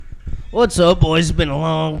What's up, boys? It's been a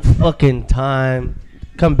long fucking time.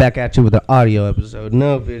 Come back at you with an audio episode.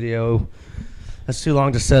 No video. That's too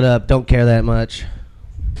long to set up. Don't care that much.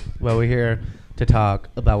 Well, we're here to talk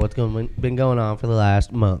about what's been going on for the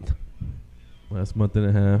last month. Last month and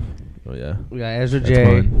a half. Oh, yeah. We got Ezra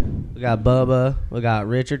J. We got Bubba. We got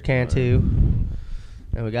Richard Cantu.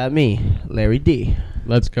 And we got me, Larry D.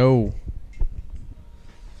 Let's go.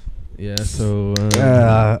 Yeah, so...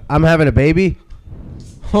 I'm having a baby.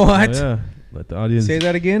 What? Oh, yeah. Let the audience... Say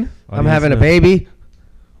that again? I'm having a baby.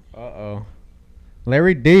 Uh-oh.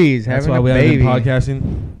 Larry D's That's having why a we baby. haven't been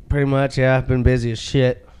podcasting. Pretty much, yeah. I've been busy as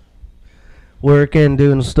shit. Working,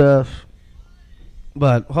 doing stuff.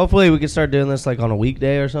 But hopefully we can start doing this like on a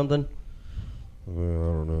weekday or something. I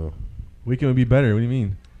don't know. Weekend would be better. What do you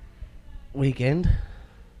mean? Weekend?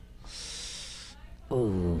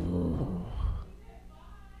 Ooh.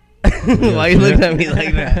 Why you looking at me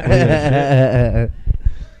like that?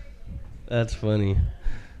 That's funny.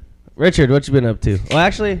 Richard, what you been up to? Well,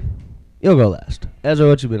 actually, you'll go last. Ezra,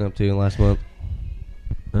 what you been up to in last month?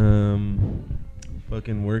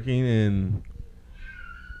 Fucking working and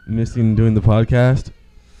missing doing the podcast.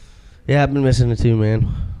 Yeah, I've been missing it too, man.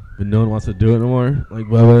 But no one wants to do it no more. Like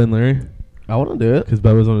Bubba and Larry. I want to do it. Because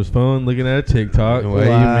Bubba's on his phone looking at a TikTok. Why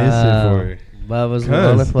you miss it for? Bubba's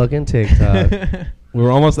on a fucking TikTok. We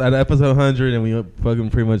were almost at episode 100 and we fucking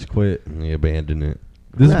pretty much quit. We abandoned it.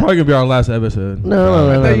 This is probably going to be our last episode. No,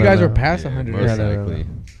 I thought you guys were past 100. Most No. likely.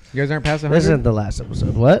 You guys aren't past This 100? isn't the last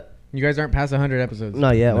episode. What? You guys aren't past 100 episodes?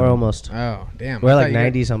 Not yet. We're almost. Oh, damn. We're I like thought you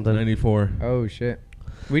 90 something. 94. Oh, shit.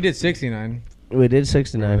 We did 69. We did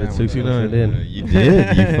 69. Yeah, 69. We did. You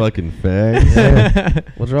did, you fucking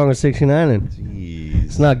fags. What's wrong with 69 then? Jeez.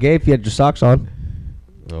 It's not gay if you had your socks on.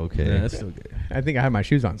 Okay. Yeah, that's still good. I think I had my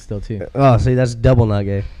shoes on still, too. Oh, see, that's double not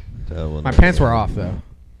gay. My pants were off, though.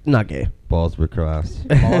 Not gay. Balls were crossed.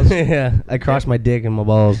 Balls? Yeah, I crossed my dick and my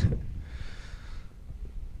balls.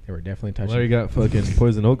 They were definitely touching. Larry got fucking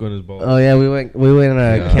poison oak on his balls. Oh yeah, we went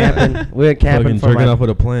Yeah. camping. We went camping Fucking for jerking my off with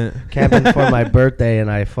a plant. camping for my birthday, and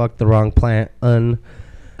I fucked the wrong plant,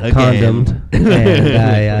 uncondomed, Wrong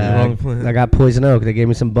and plant. I got poison oak. They gave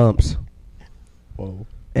me some bumps, Whoa.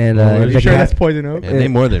 and Are You the sure cat- that's poison oak? And they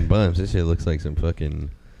more than bumps. This shit looks like some fucking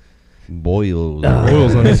boils.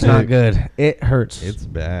 Boils on it's his not dick. good. It hurts. It's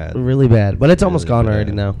bad. really bad, but it's almost Really gone bad.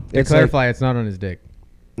 already now. To It's like, clarify, it's not on his dick.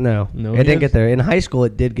 no, No, it he didn't is? get there. In high school,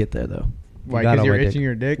 it did get there though. Why? got Because on you're my dick. itching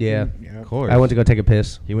your dick? Yeah. Of course. I went to go take a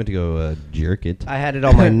piss. He went to go jerk it. I had it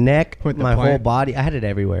on my neck, With the my whole plant. body. I had it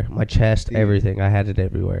everywhere. My chest, Dude. everything. I had it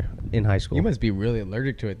everywhere in high school. You must be really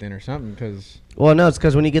allergic to it then or something, because... Well, no, it's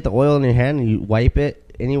because when you get the oil in your hand and you wipe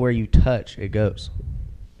it, anywhere you touch, it goes.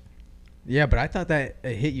 Yeah, but I thought that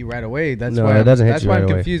it hit you right away. That's No, why it doesn't hit That's you why right I'm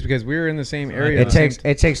away. confused, because we were in the same area.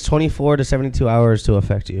 It takes 24 to 72 hours to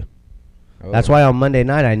affect you. Oh. That's why on Monday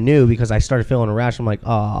night I knew because I started feeling a rash. I'm like,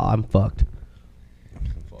 oh, I'm fucked.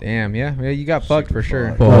 Damn, yeah, you got fucked for sure.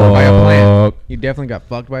 fucked. By a plant. Fuck. You definitely got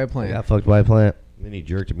fucked by a I plant. got fucked by a plant. Then he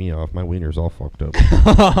jerked me off. My wiener's all fucked up.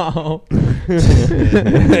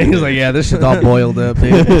 He's like, yeah, this shit's all boiled up,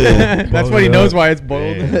 dude. That's what he knows why it's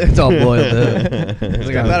boiled. It's all boiled up. He's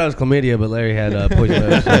like, I thought it was chlamydia, but Larry had poison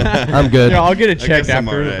oak, so I'm good. Yeah, I'll get it I checked guess I'm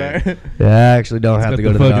after. alright. Yeah, I actually don't It's have got to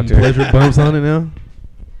go to the fucking doctor. pleasure bumps on it now.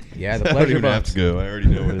 Yeah, the I don't pleasure even have bumps. to go. I already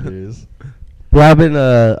know what it is. Well,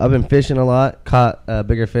 I've been fishing a lot. Caught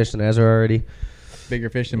bigger fish than Ezra already. Bigger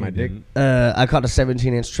fish than my dick. I caught a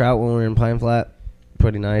 17-inch trout when we were in Pine Flat.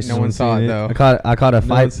 Pretty nice. No one saw seen it it. though. I caught a No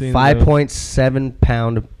one's seen it, 5.7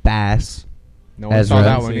 pound bass. No one Ezra. saw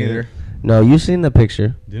that one Seen it. either. No, you seen the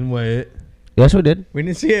picture? Didn't weigh it. Yes, we did. We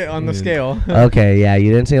didn't see it on the Yeah. scale. Okay, yeah,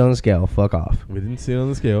 you didn't see it on the scale. Fuck off. We didn't see it on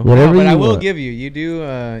the scale. Whatever but I you will want. give you. You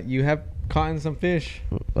do. You have caught some fish,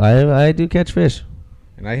 I do catch fish.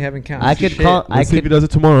 and I haven't caught. I could call. Let's see if he could. does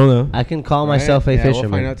it tomorrow, though. I can call Right? myself a Yeah,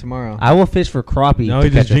 fisherman. We'll find out tomorrow. I will fish for crappie. Now to he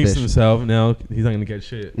just catch a jinxed fish. himself. Now he's not going to catch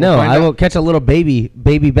shit. No, We'll find I will out. catch a little baby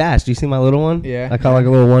bass. Do you see my little one? Yeah. I caught like a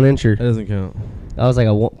little 1-incher. That doesn't count. That was like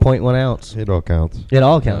a 0.1 ounce. It all counts. It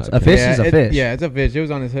all counts. A Okay. fish yeah, is a fish. Yeah, it's a fish. It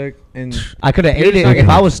was on his hook, and I could have You're ate just it not if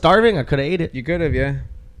gonna- I was starving. I could have ate it. you could have, yeah.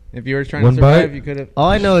 If you were trying One to survive, bite? you could have. All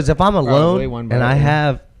I know is if I'm Probably alone one and bite, I yeah.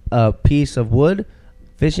 have a piece of wood,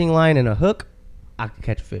 fishing line, and a hook, I can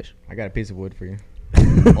catch a fish. I got a piece of wood for you.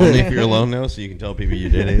 Only if you're alone now, so you can tell people you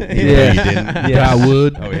did it. even though Yeah. you didn't. Yeah. Got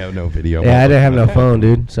wood. Oh, we have no video. Yeah, I didn't have no phone,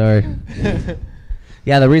 dude. Sorry.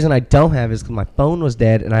 Yeah, the reason I don't have is because my phone was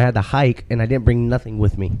dead and I had to hike and I didn't bring nothing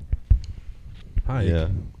with me. Hi. Yeah.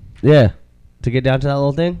 Yeah. to get down to that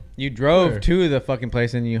little thing. You drove Where? to the fucking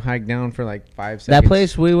place and you hiked down for like 5 seconds. That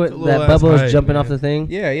place we went. It's a That little ass Bubba was hike, jumping off man. the thing.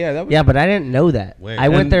 Yeah, that was. Yeah, but I didn't know that. Where? I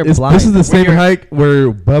went And there it's- blind. This is the same you're- hike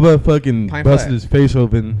where Bubba fucking Pine busted Flat. his face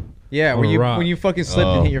open. Yeah, on when a you rock. when you fucking slipped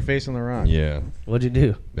and Oh. hit your face on the rock. Yeah, What'd you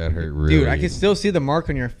do? that hurt really. Dude, I can still see the mark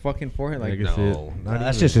on your fucking forehead. Like, I can see it. No. Not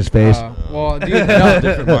That's even. just his face. well, dude, no, no,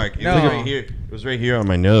 different mark. It No. was right here. It was right here on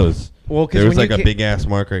my nose. Well, 'cause There was when like you a big ass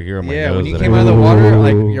mark right here on my yeah, nose. when you that came I- out of the water,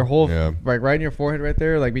 like Ooh. your whole, Yeah. like right in your forehead, right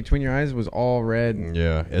there, like between your eyes, was all red.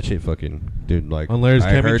 Yeah, that shit fucking, dude. Like On Larry's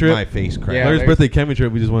I camping heard trip? my face crack. Yeah, Larry's Larry's- birthday camping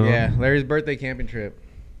trip we just went Yeah, on. Larry's birthday camping trip.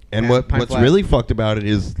 And Yeah, Pine what's Flat. really fucked about it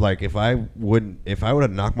is like if I would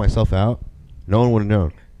have knocked myself out, no one would have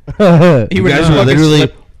known. He You would've guys just were fucking literally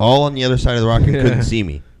slipped. all on the other side of the rock and couldn't see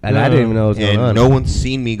me. And I didn't even know what was going on. And no one's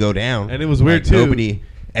seen me go down. And it was weird, Like, too. Nobody.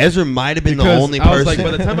 Ezra might have been the Because only I was person.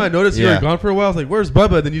 like, by the time I noticed you Yeah. were gone for a while, I was like, "Where's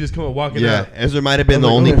Bubba?" Then you just come up walking yeah, out. Ezra might have been I the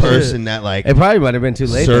was only like, oh, shit. person that like It probably might have been too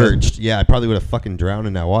late. surged. Yeah, I probably would have fucking drowned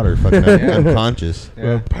in that water, fucking Yeah. unconscious.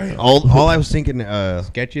 Yeah. All I was thinking,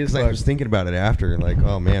 Sketchy as 'cause I fuck. was thinking about it after, like,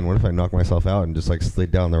 oh man, what if I knock myself out and just like slid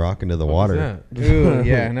down the rock into the What was water? that? Dude,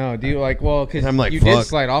 yeah, no, do you like, well, because I'm like, you did fuck.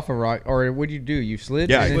 slide off a rock, or what'd you do? You slid?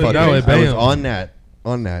 Yeah, I, and then fucked you- out. I Like, was bam. on that.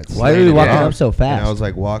 Why were you slanted walking rock, up so fast? And I was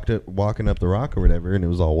like walking up the rock or whatever, and it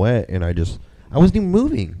was all wet, and I wasn't even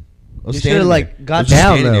moving. I was You standing should've, there. like, got I was just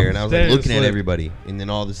down, standing though. there, and I was like Standing looking at slip. everybody, and then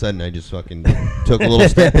all of a sudden I just fucking took a little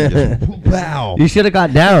step and just wow, You should have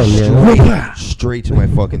got down. Man. straight to my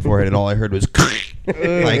fucking forehead, and all I heard was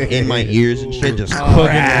like in my ears and shit, just Oh,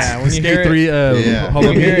 yeah, when you Skate hear it- 3, yeah. Hall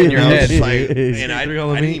of You hear it in your And I was head. just like, and Skate I 3 Hall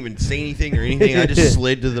of didn't Fame. even say anything or anything. I just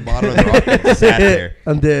slid to the bottom of the rock and just sat there.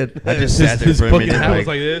 I'm dead. I just His, sat there his for a fucking minute. hat was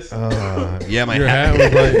like this. Yeah, my Your hat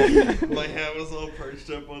hat was like. my hat was all perched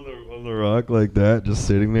up on the rock like that, just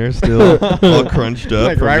sitting there still, all crunched up.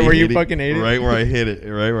 Like from right me where you hitting- fucking ate it? Right where I hit it.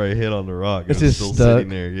 Right where I hit on the rock. It's It was just still stuck. sitting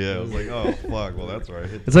there. Yeah, I was like, oh fuck. Well, that's where I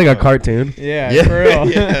hit. It's the like a rock. cartoon. Yeah, Yeah, for real.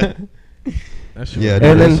 yeah. That shit Yeah, was- dude,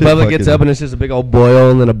 And then that shit Bubba gets fucking- up and it's just a big old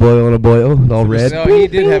boil and then a boil and a boil, all red. So he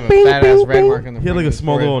did have a fat ass red mark on the He had front like of a his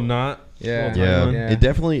small forehead. little knot. Yeah. Little Yeah, tiny one.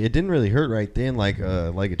 Yeah. it didn't really hurt right then like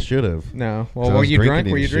it should have. No. So Well, I were was you drunk?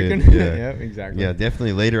 drinking Were you and drinking? shit, yeah. Yep, exactly. Yeah,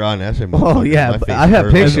 definitely later on. That's Oh, yeah, but I have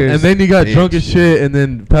And, pictures. and then you got Bitch. drunk as shit and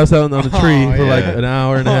then passed out on the tree Oh, for like yeah. an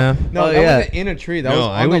hour and a half. No, Oh, that yeah. wasn't in a tree. That No, was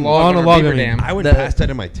I on the went log on on a a log, beaver I mean. dam. I went The- past that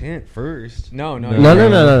in my tent first. No.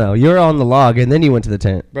 No. You're on the log and then you went to the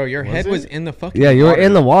tent. Bro, your head was in the fucking Yeah, you were water.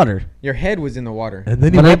 in the water. Your head was in the water. And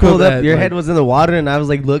then he When I woke pulled up, at, your like- head was in the water and I was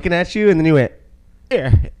like looking at you and then you went,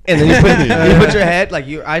 yeah. And then you put your head, like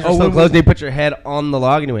your eyes were Oh, so when closed we- and you put your head on the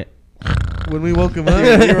log and you went, when we woke him up.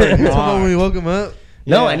 You were You talking about knocked. when we woke him up?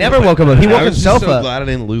 no, Yeah. I never woke him up. He woke I was just himself so up. glad I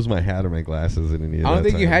didn't lose my hat or my glasses in any of I don't that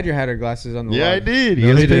think you time. had your hat or glasses on the Yeah, log. I did. No, He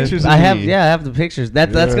has he did. pictures. I of have, me. yeah, I have the pictures.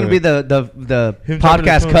 That's gonna Yeah. be the Him dropping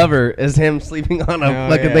his podcast phone. cover is him sleeping on a Oh,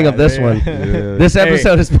 fucking yeah, thing of this yeah. one. Yeah. This Hey.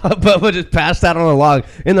 episode is Bubba just passed out on a log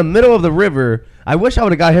in the middle of the river. I wish I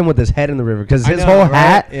would have got him with his head in the river because I his know, whole right?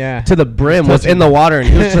 hat Yeah. to the brim was touching. in the water and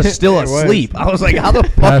he was just still It was. asleep. I was like, how the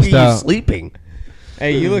fuck are Passed you out. sleeping?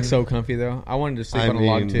 Hey, you look so comfy though. I wanted to sleep on a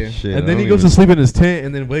log too. shit, And I then he don't goes to even- sleep in his tent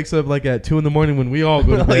and then wakes up like at 2 in the morning when we all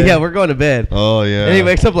go to bed. Yeah, we're going to bed. Oh yeah. And he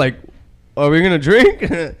wakes up like, are we gonna drink?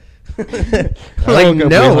 I like, woke up,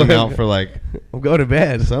 no. we hung out for like I'm going to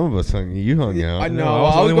bed. some of us hung. You hung out. I know. No, I I was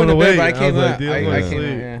was, the only going to one bed, but I awake. I came was like, out. dude, I I'm came asleep.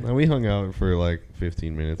 out. Yeah. No, we hung out for like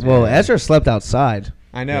 15 minutes. Well, maybe. Ezra slept outside.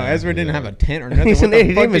 I know. Yeah, Ezra didn't yeah. have a tent or nothing. He What didn't the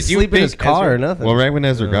even fuck did you sleep in his think, car Ezra? or nothing. Well, right when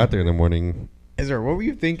Ezra got there in the morning, Ezra, what were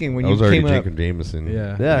you thinking when I you was already came up? drinking Jameson.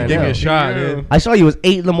 Yeah. Yeah, I He gave me know. a shot, Yeah. dude. I saw you was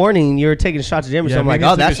 8 in the morning and you were taking shots of Jameson. Yeah, I'm me like, and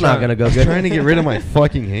oh, you took that's a not shot. gonna go I was good. trying to get rid of my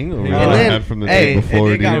fucking hangover And that I then- had from the hey, day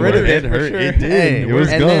before. it got dude. rid of It it, for hurt. sure. It did. Hey, It was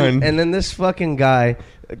and gone. Then, and then this fucking guy,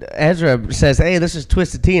 Ezra, says, hey, this is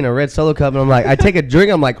Twisted Tea in a red Solo cup. And I'm like, I take a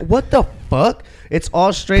drink. I'm like, what the fuck? It's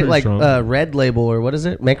all straight Pretty like strong. red label or what is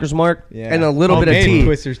it? Maker's Mark. Yeah. And a little bit of Homemade tea.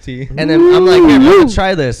 Twister's tea. And then I'm like, here, Bubba,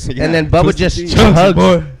 try this. Yeah, And then Bubba Twisted just Tea. chugged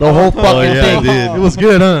boy. the whole fucking Oh, yeah, I thing. did. It was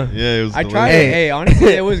good, huh? Yeah, it was. I tried Hey. it. Hey,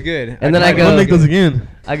 honestly, it was good. And then I tried go- it. I'll make those again.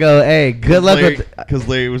 I go, hey, good luck with. Because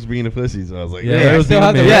Larry was being a pussy, so I was like, Yeah, Hey, that I was still the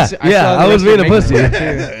have the man. rest. Yeah, I still yeah, have I the was rest being a of the pussy.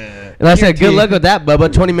 Maker's Mark, too. And I said, good tea. luck with that,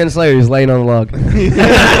 Bubba. 20 minutes later, he's laying on the log.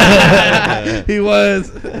 He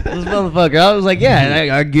was. This motherfucker. I was like, yeah,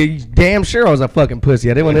 I damn sure I was a fucking pussy.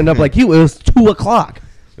 I didn't want to end up like you. It was 2 o'clock.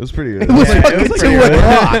 It was pretty good. It was Yeah, fucking it was 2 pretty good.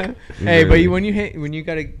 o'clock. Hey, but when you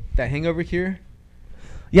got that hangover cure,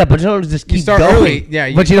 Yeah, but you don't just You keep start going. early.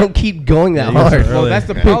 Yeah, but you don't keep going that Yeah, you hard. start well, early. that's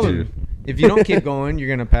the Had problem. to. If you don't keep going, you're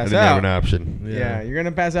gonna I pass didn't have an out. option. Yeah, you're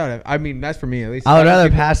gonna pass out. I mean, that's for me at least. I would rather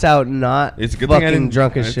pass out not It's a good thing I fucking didn't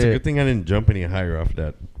drunk as It's a shit. good thing I didn't jump any higher off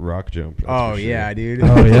that rock jump. that's Oh for sure. yeah, dude. Oh,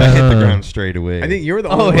 I yeah. hit the ground straight away. I think you're the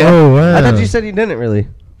Oh, only yeah. one. Oh, wow. I thought you said you didn't really.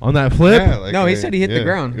 On that flip? Yeah, like No, he said he hit the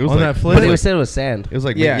ground. It was On like, that flip? But Like- he said it was sand. It was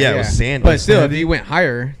like Yeah, it was sandy. But still, if Sandy? you went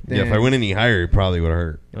higher, then yeah, if I went any higher, it probably would have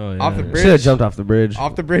hurt. Oh, yeah. Off the Should bridge. have jumped off the bridge.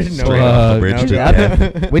 off the bridge, no. Straight way. off the bridge No to doubt.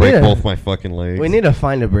 death. We break need to- both my fucking legs. We need to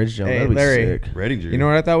find a bridge jump. Hey, That'd be Larry. sick. Redinger. You know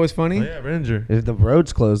what I thought was funny? Oh, yeah, Ranger. If the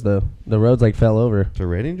road's closed though, the roads like fell over. To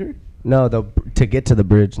Redinger? No, to get to the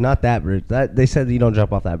bridge, not that bridge. That they said that you don't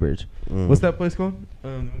jump off that bridge. What's that place called?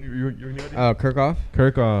 You're Kirkhoff?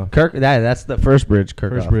 Kirkhoff. That's the first bridge,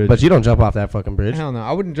 First bridge. But you don't jump off that fucking bridge. Hell no,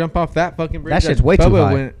 I wouldn't jump off that fucking bridge. That shit's way too Bubba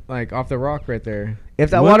high. went like off the rock right there. If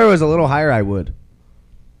that What? water was a little higher, I would.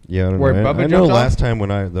 Yeah, I don't Where know. Bubba I know jumped off? last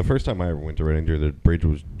time the first time I ever went to Redinger, the bridge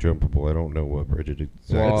was jumpable. I don't know what bridge it is.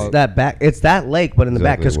 Well, It's that lake, but in the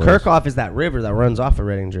back, because Exactly what it was. Kirkhoff is that river that runs off of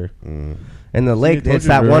Redinger, Mm. and the See, lake I told it's you,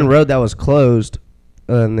 that bro. one road that was closed,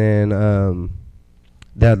 and then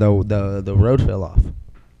the road fell off,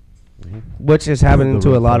 which is happening The to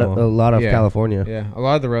a road lot fell of Yeah. California. Yeah, a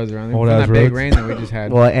lot of the roads around there. Old From ass that big roads. rain that we just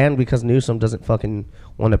had. Well, and because Newsom doesn't fucking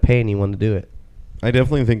want to pay anyone to do it. I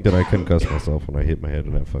definitely think that I concussed myself when I hit my head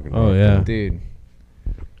in that fucking Oh, rock. yeah. Dude,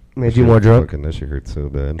 Made you more drunk. Fucking, that shit hurt so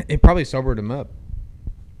bad. it probably sobered him up.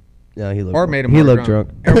 Yeah, he looked. Or made him He more looked drunk.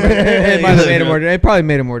 drunk. It might have made him more. It probably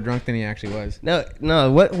made him more drunk than he actually was.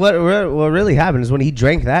 No. What really happened is when he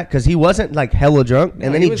drank that, because he wasn't like hella drunk, No,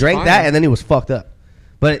 and then he he was drank fine. that, and then he was fucked up.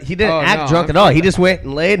 But he didn't Oh, act no, drunk I'm at all. fine. He just went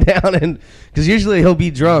and laid down, and because usually he'll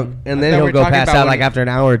be drunk and I then thought he'll we were go talking pass about out when like he- after an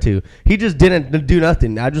hour or two. He just didn't do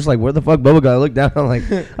nothing. I just like, where the fuck Bubba got? I look down, I'm like,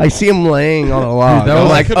 I see him laying on a log. that I'm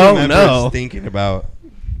was- like, I could oh remember no. thinking about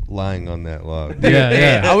lying on that log.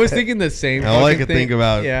 Yeah, yeah. I was thinking the same. All I fucking could thing. think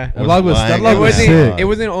about Yeah. That log was- that lying log It on was wasn't. sick. log. It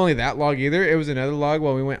wasn't only that log either. It was another log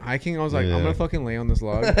while we went hiking. I was like, I'm Yeah. gonna fucking lay on this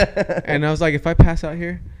log, and I was like, if I pass out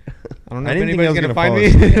here, I don't know I if didn't think I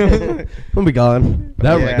anybody's was gonna gonna find me. We'll be gone.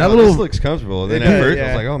 That, Yeah. that Oh, little this looks comfortable. And then It at does, first I yeah.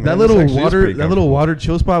 was like, oh man, that this little actually is water pretty that little comfortable. water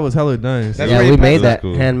chill spot was hella nice. That's Yeah, where we you made passed that out.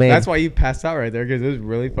 Cool. handmade. That's why you passed out right there because it was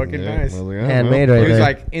really fucking Yeah, nice. I was like, oh, Handmade well. right It was there.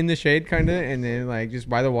 like in the shade kind of, and then like just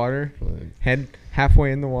by the water, head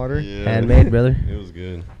halfway in the water. Yeah. Handmade, brother. It was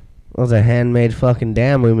good. That was a handmade fucking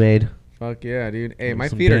dam we made. Fuck yeah, dude. Hey, my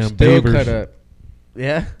Some feet are damn still beavers. cut up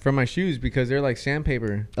Yeah. from my shoes because they're like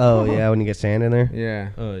sandpaper. Oh yeah, when you get sand in there. Yeah.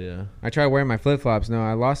 Oh yeah. I tried wearing my flip flops. No,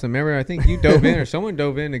 I lost them. Remember, I think you dove in or someone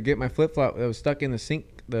dove in to get my flip flop that was stuck in the sink.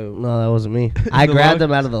 No, that wasn't me. I The grabbed log?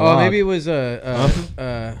 them out of the Oh, log. maybe it was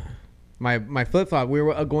my flip flop. We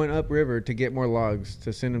were going upriver to get more logs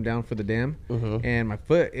to send them down for the dam, Mhm. and my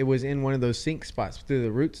foot it was in one of those sink spots through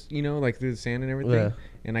the roots, like through the sand and everything. Yeah.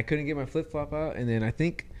 And I couldn't get my flip flop out, and then I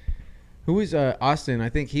think. Who was Austin? I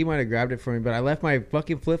think he might have grabbed it for me, but I left my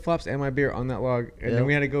fucking flip flops and my beer on that log, and Yep. then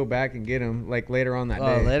we had to go back and get them like later on that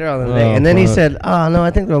Oh, day. later on in the Oh, day. And then he fuck. said, oh, no,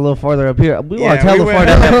 I think they're a little farther up here. We Yeah, walked hella we far went-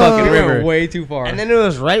 down that fucking we went river. way too far. And then it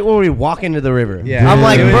was right where we walk into the river. Yeah, I'm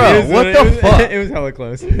like, It was- bro, what the fuck? It was hella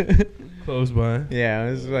close. Close by. Yeah,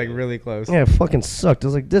 it was like really close. Yeah, it fucking sucked. I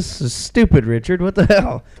was like, this is stupid, Richard. What the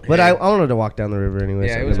hell? But Yeah. I wanted to walk down the river anyway.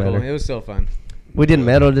 Yeah, so it was didn't cool. matter. It was still fun. We did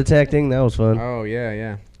metal detecting. That was fun. Oh yeah,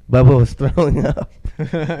 yeah, Bubba was throwing up.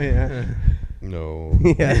 yeah. No.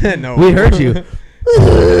 Yeah. No. We heard you.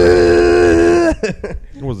 It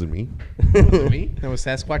wasn't me. Me? That was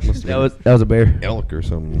Sasquatch. that was a bear. Elk or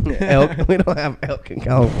something. Elk. We don't have elk in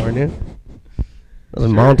California. That was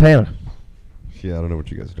in Montana. Yeah, I don't know what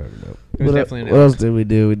you guys are talking about. It was What, definitely an what elk. else did we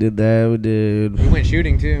do? We did that. We did. We went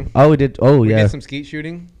shooting too. Oh, we did. Oh, We yeah. did some skeet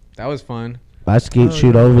shooting. That was fun. I skeet Oh,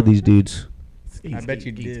 shoot yeah. over these dudes. I bet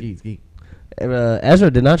you did. Ezra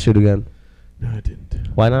did not shoot a gun. No, I didn't.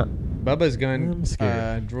 Why not? Bubba's gun I'm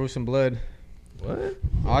scared. drew some blood. What?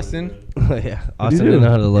 Austin. Yeah. Austin do? didn't know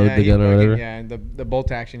how to load yeah, the he gun or fucking- whatever. Yeah, the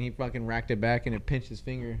bolt action. He fucking racked it back and it pinched his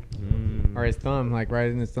finger or his thumb, like right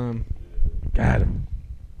in his thumb. Got him.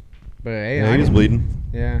 But hey, Yeah, I he was didn't- bleeding.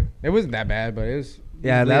 Yeah, it wasn't that bad, but it was.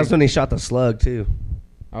 Yeah, that was when he shot the slug too.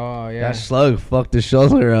 Oh yeah. That slug fucked his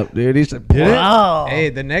shoulder up, dude. He said, Did it? "Wow." Hey,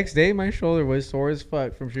 the next day my shoulder was sore as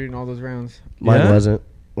fuck from shooting all those rounds. Mine Yeah? wasn't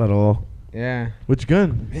at all. Yeah, Which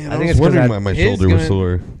gun? Man, I I, think was it's 'cause wondering I- why my his shoulder was gun-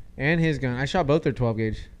 sore. and his gun. I shot both their 12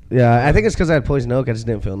 gauge. Yeah, I think it's because I had poison oak. I just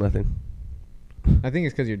didn't feel nothing. I think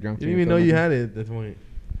it's because you're drunk. You didn't even know you had it at that point.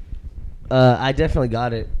 I definitely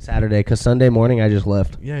got it Saturday because Sunday morning I just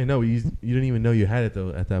left. Yeah, I know. You didn't even know you had it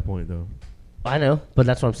though at that point though. I know, but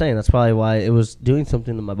that's what I'm saying. That's probably why it was doing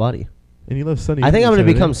something to my body. And you left Sunday. I think I'm gonna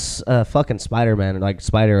Saturday. become fucking Spider-Man, or like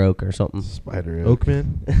Spider Oak or something. Spider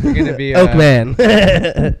Oakman. You're gonna be Oak Man.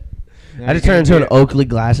 No, I just you're turned gonna into be- an Oakley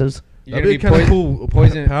glasses. You're That'd gonna be be kind of cool.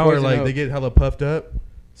 poison. Power, poison like oak. they get hella puffed up.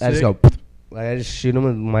 I just Sick. go, like I just shoot them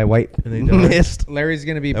with my white And they die. mist. Larry's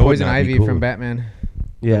gonna be That would Poison not be Ivy cool. from Batman.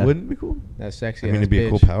 Yeah. Wouldn't it be cool? That's sexy. I mean, ass it'd be a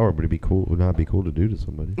cool bitch. power, but it'd be cool. Would not be cool to do to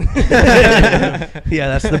somebody. Yeah,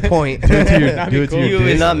 that's the point. Do it to your, That'd do be it to cool. your You dick.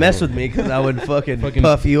 would not mess with me because I would fucking Fucking-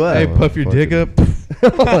 puff you up. Hey, puff your dick up.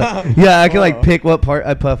 Yeah, I can like pick what part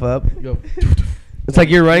I puff up. Go. It's like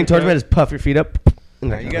you're running towards me, I just puff your feet up.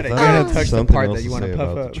 No, you gotta Puff. touch the Something part else that you to want say to puff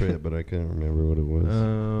about up. the trip, but I can't remember what it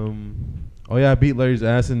was. Oh yeah, I beat Larry's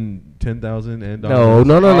ass in 10,000 and No, Domino's.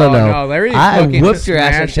 no, no, no, Oh, no. no, Larry I fucking whooped your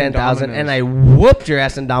ass in smashed in 10,000 and I Domino's. whooped your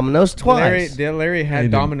ass in Domino's twice. Larry Hey, had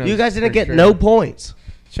dude. Domino's. You guys didn't for get sure. no points.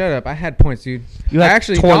 Shut up! I had points, dude. You I had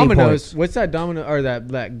actually 20 Domino's. points. What's that Domino or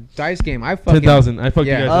that dice game? I fucking 10,000. I fucked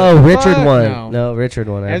Yeah. you guys Oh, up. Richard Fuck won. no. No, Richard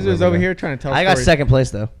won. I Ezra's remember over that. here trying to tell. I got stories. second place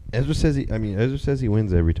though. Ezra says he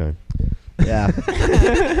wins every time. Yeah.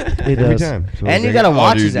 He Every does. time. So And it's you like, gotta oh,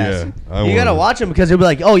 watch dude, his ass. yeah, I You gotta won. watch him because he'll be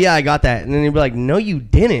like, "Oh yeah, I got that," and then he'll be like, "No, you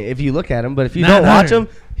didn't." If you look at him, but if you don't watch 900. him,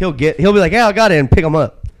 he'll be like, "Yeah, I got it," and pick him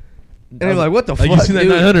up. And he'll be like, "What the Like, fuck?" you seen that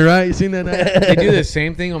dude? 900, right? You seen that? They do the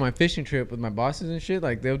same thing on my fishing trip with my bosses and shit.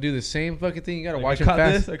 Like they'll do the same fucking thing. You gotta Like, watch I them caught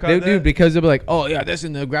fast. this, I caught They do that. because they'll be like, "Oh yeah, this,"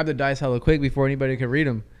 and they'll grab the dice hella quick before anybody can read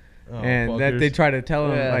them. Oh, And that fuckers. they try to tell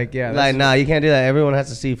them like, yeah, like, nah, you can't do that. Everyone has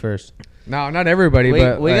to see first. no, not everybody, We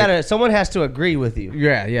but like, gotta. Someone has to agree with you.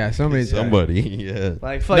 Yeah, somebody's Somebody, yeah.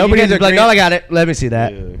 Like, fuck, Nobody's you can't just be like, agreeing- "No, I got it. Let me see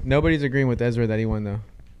that." Yeah. Nobody's agreeing with Ezra that he won though.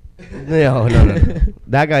 No.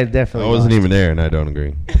 That guy definitely. I wasn't lost. even there, and I don't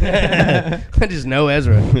agree. I just know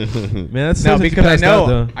Ezra. Man, that's No, so because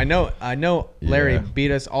I I know Larry Yeah.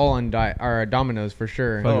 beat us all on Domino's for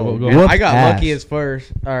sure. Fuck it, we'll go. And Whoop I got ass. lucky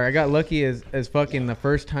I got lucky as fucking the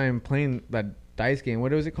first time playing that dice game.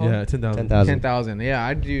 What was it called? Yeah, 10,000. 10,000. 10,000. Yeah,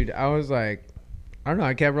 I was like, I don't know.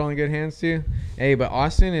 I kept rolling good hands too. Hey, but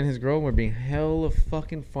Austin and his girl were being hella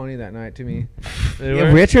fucking funny that night to me.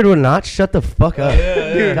 Yeah, Richard would not shut the fuck up.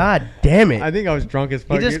 yeah. Dude, God damn it. I think I was drunk as He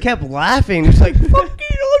fuck. just dude. kept laughing. He's like, "Fucking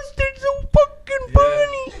Austin's so fucking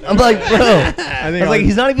funny." I'm like, bro. I was like,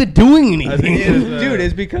 he's not even doing anything. I think he is, Dude,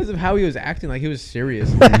 it's because of how he was acting like he was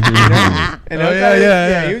serious. You know? And Oh, I was yeah, like,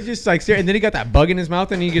 yeah. He was just like serious. And then he got that bug in his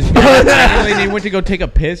mouth and he just and he went to go take a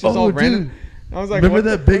piss. Just Oh, all dude. random. I was like, Remember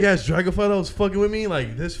what that big ass dragonfly that was fucking with me?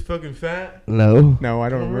 Like this fucking fat? No. No, I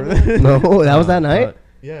don't remember that. No, that was that night?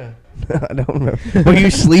 Yeah. I don't remember. Were you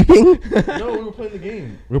sleeping? No, we were playing the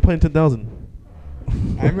game. We were playing 10,000.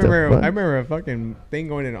 I remember fuck? I remember a fucking thing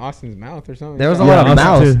going in Austin's mouth or something. There was a So- lot of Austin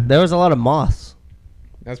mouse. too. There was a lot of moths.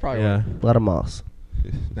 That's probably Yeah. A lot of moths.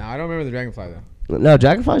 No, I don't remember the dragonfly though. No,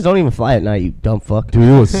 dragonflies don't even fly at night, you dumb fuck. Dude,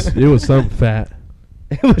 it was some fat.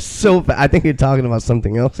 It was so fat. I think you're talking about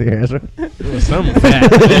something else here, Ezra. It was some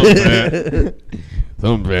fat.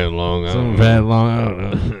 Some bad long. I Some don't fat know. long. I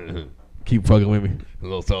don't know. Keep fucking with me. A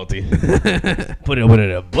little salty. Put it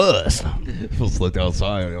in a bus. People slept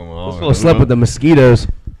outside. I don't know. Let's go slept with the mosquitoes.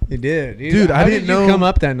 He did, Dude, I How didn't did know- you come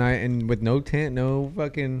up that night and with no tent, no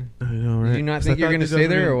fucking. I know, right? Did you not 'Cause think I you were thought gonna these stay guys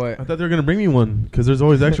were there or gonna- what? I thought they were gonna bring me one because there's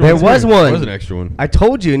always extra. There ones was here. There one. was an extra one. I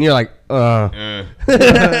told you, and you're like, Yeah,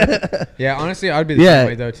 honestly, I'd be the Yeah, same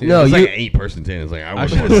way though too. no, It's you- like an 8-person tent. It's like I wouldn't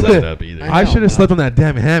should've want to set slept- it up either. I should have slept on that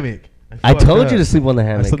damn hammock. I fucked told up. you to sleep on the I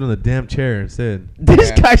hammock. slept on the damn chair instead. This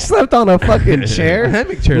Yeah. guy slept on a fucking chair. A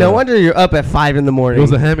hammock chair. No though. wonder you're up at 5 in the It morning.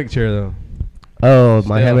 was a hammock chair though. Oh, my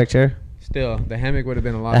Still. hammock chair. Still, the hammock would have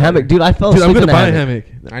been a lot. A hammock, better. dude. I fell Dude, I'm asleep in gonna the buy a hammock.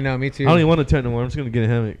 hammock. I know, me too. I don't even want a tent no more. I'm just gonna get a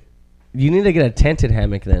hammock. You need to get a tented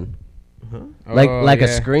hammock then, Huh? like Oh, a yeah.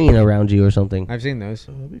 screen around you or something. I've seen those.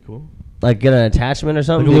 Oh, that'd be cool. Like get an attachment or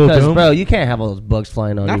something. Like a little Because dome? bro, you can't have all those bugs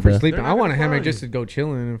flying on Not you, for bro. sleeping. They're I not want a gonna hammock fly. just to go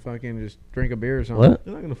chilling and fucking just drink a beer or something. What?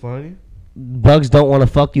 They're not gonna find you. Bugs don't want to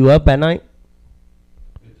fuck you up at night.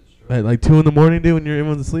 At like 2 in the morning, dude, when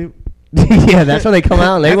everyone's asleep. Yeah, that's when they come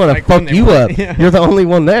out and they That's want to like when fuck they you want- up. yeah. You're the only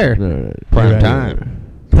one there. Prime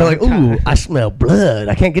time. They're like, Prime ooh, time. I smell blood.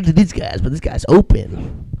 I can't get to these guys, but this guy's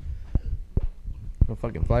open. I'll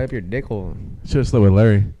fucking fly up your dick hole. Should have slept with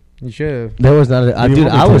Larry. You should have. There was not a, He didn't dude,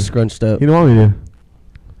 want me I to. was scrunched up. He didn't want me to.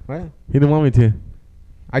 What? He didn't want me to.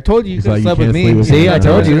 I told you you He's could have like, slept you with can't me. sleep with See, me. I Yeah,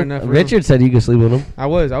 told there you. Enough room. Richard said you could sleep with him. I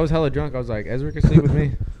was hella drunk. I was like, Ezra could sleep with me.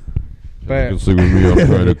 You But can sleep with me. I'm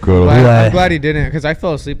trying to cuddle. Glad- What? I'm glad he didn't, because I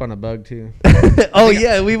fell asleep on a bug too. Oh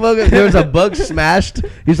yeah, we woke up. There was a bug smashed.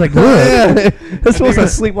 He's like, look, this supposed to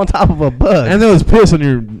sleep on top of a bug. And there was piss on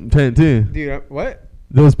your tent too. Dude, what?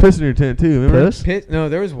 There was piss in your tent too. Remember? Piss? Pit? No,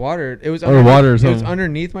 there was water. It was Or underneath- water or It was something.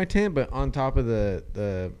 underneath my tent, but on top of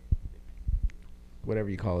the whatever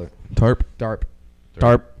you call it, Tarp. darp,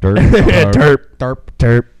 Tarp. Dirt. Terp. tarp,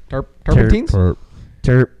 Terp. turpentines. Tarp.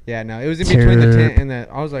 Terp. Yeah, no, it was in between the Terp. tent and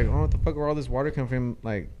that. I was like, oh, what the fuck? Where all this water come from?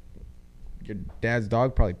 Like, your dad's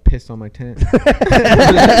dog probably pissed on my tent.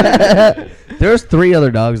 There's 3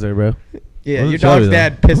 other dogs there, bro. Yeah, Wasn't your Charlie, dog's though.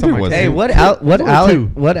 dad pissed on It my wasn't. Hey,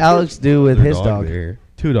 tent. what Alex do with his dog? There.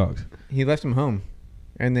 2 dogs. He left him home,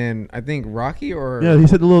 and then I think Rocky or Yeah, he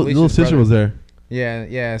said the little Alicia's sister brother. was there.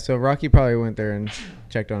 Yeah. So Rocky probably went there and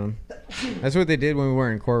checked on him. That's what they did when we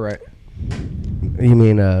were in court, right? You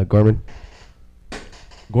mean Gorman?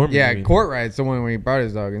 Gorman. Yeah, I mean. court ride's the one when he brought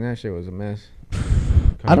his dog, and that shit was a mess.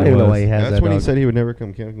 I don't even know why he has That's that when he dog. said he would never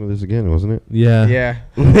come camping with us again, wasn't it? Yeah. Yeah.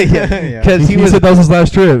 Yeah, because He said that was his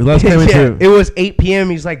last trip. Last camping trip. it was 8 p.m.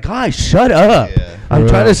 He's like, guys, shut up. Yeah. I'm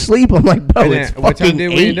trying to sleep. I'm like, bro, And it's then, what time fucking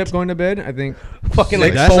did 8. we end up going to bed? I think Fucking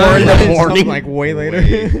like 6 4 in the something, morning. like way later.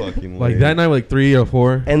 Way fucking Like late. that night, like 3 or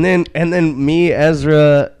 4. And then me,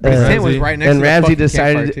 Ezra, His tent Ramsey. was right next and to the Ramsey fucking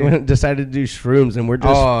campfire, decided too. decided to do shrooms, and we're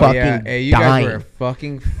just Oh fucking yeah, hey, you dying. guys were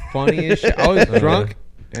fucking funny as shit. I was drunk,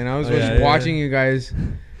 and I was Oh, just yeah, watching you guys.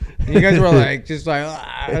 And you guys were like, just like,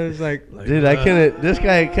 ah. I was like, Dude, I couldn't. This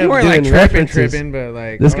guy kept you weren't doing like references. tripping, but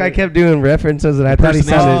like This guy kept doing references, and I thought he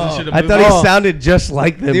Impersonations sounded. and I shit. thought he Oh. sounded just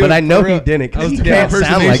like them, Dude, but I know for he real. didn't. 'Cause I he was can't doing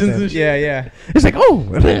sound like impersonations them. and shit. Yeah. He's like, oh,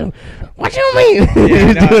 what you mean? Yeah,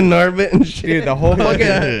 He's no. doing Norbit and shit. Dude, the whole fucking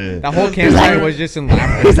He's the whole campsite was just in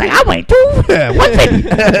laughter. He's like, I weigh 2. What's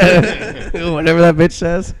it? Whatever that bitch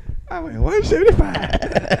says. I weigh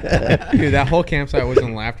 175. Dude, that whole campsite was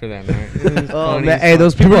in laughter that night. It was Oh funny man, as hey, fuck.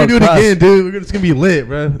 those People people are doing it across, again, dude. It's gonna be lit,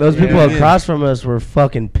 bro. those people Yeah. across from us were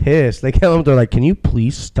fucking pissed. They came up, they're like, "Can you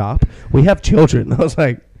please stop? We have children." I was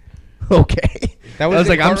like, "Okay." That I was was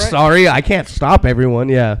the like, "I'm car ride? sorry, I can't stop everyone."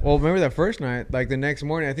 Yeah. Well, remember that first night, like the next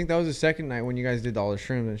morning. I think that was the second night when you guys did all the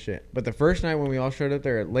shrooms and shit. But the first night when we all showed up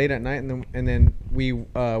there late at night, and then we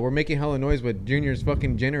were making hella noise with Junior's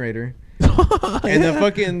fucking generator.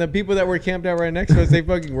 And the people that were camped out right next to us, they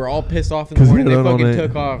fucking were all pissed off in the 'Cause morning. we They were on fucking it.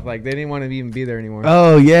 took off, like they didn't want to even be there anymore.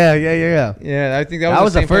 Oh yeah. Yeah, I think that That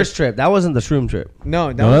was the same first place- trip. That wasn't the shroom trip.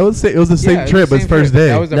 No, No, it was the same yeah, it was trip, the but it's same first trip. day.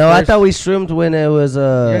 That was the No, I first- thought we shroomed when it was You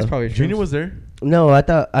guys probably Junior shrooms. was there No, I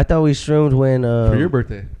thought we shroomed when for your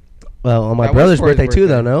birthday. Well, on my That was brother's for his birthday too,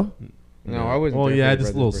 though. birthday. No, No, I wasn't. Oh there yeah, for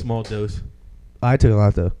just a your little brother's small dose. I took a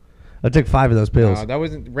lot though. I took 5 of those pills. No, that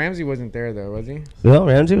wasn't. Ramsey wasn't there though, was he? No,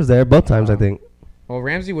 Ramsey was there both times. I Oh. think. Well,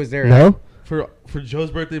 Ramsey was there. No. For Joe's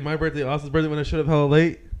birthday, my birthday, Austin's birthday, when I showed up hella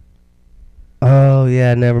late. Oh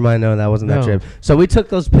yeah, never mind. No, that wasn't that No. trip. So we took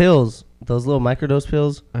those pills, those little microdose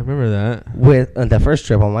pills, I remember that. with the first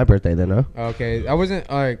trip on my birthday. Then, no. Okay, I wasn't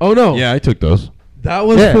like. Oh no, Yeah, I took those. that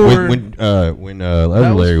was Yeah. for When that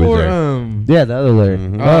other Larry was for there. Yeah, the other Larry.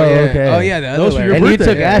 Mhm. Oh, Oh, yeah. okay. Oh yeah, the That other was for your Larry. And you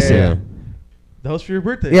birthday. took Yeah, acid. yeah. that was for your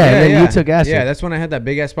birthday. Yeah, and then you took acid. Yeah, that's when I had that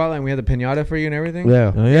big ass spotlight and we had the pinata for you and everything.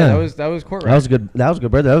 Yeah. Oh yeah, that was court. That was good. That was a good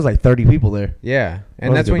birthday. That was like 30 people there. Yeah, That and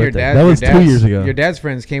was that's a when good your birthday. dad. That your was 2 dad's- years ago. Your dad's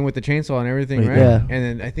friends came with the chainsaw and everything, Wait, right? yeah.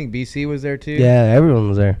 And then I think BC was there too. Yeah, everyone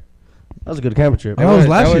was there. That was a good camper trip. That was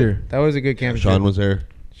last year. That was a good camp. Sean was there.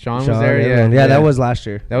 Sean was Sean, there. Yeah, everyone. Yeah, that was last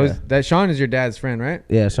year. That was that. Sean is your dad's friend, right?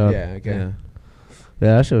 Yeah, Sean. Yeah. Okay. Yeah.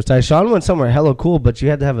 Yeah, that shit was tight. Sean went somewhere hella cool, but you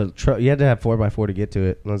had to have you had to have 4x4 to get to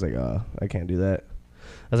it. And I was like, oh, I can't do that.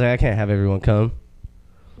 I was like, I can't have everyone come.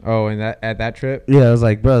 Oh, and at that trip. Yeah, I was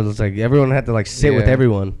like, bro, it's like everyone had to like sit with Yeah.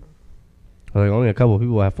 everyone. I was like, only a couple of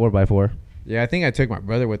people have 4x4. Yeah, I think I took my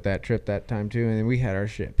brother with that trip that time too, and then we had our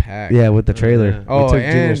shit packed. Yeah, with the trailer. yeah. We Oh, took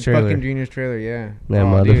and Junior's trailer. fucking Junior's trailer, yeah. Yeah,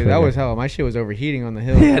 Oh, dude, that motherfucker. was hell. My shit was overheating on the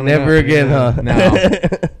hill. Yeah, coming never up. again, huh? No,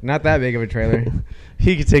 not that big of a trailer.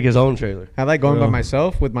 He could take his own trailer. I like going by Bro.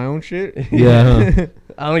 myself with my own shit. Yeah.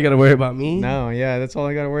 I don't got to worry about me. No, yeah, that's all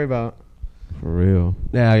I got to worry about. For real.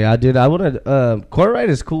 Yeah, dude. I want to. Court ride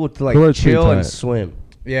is cool to like Court ride's pretty chill and tight. swim.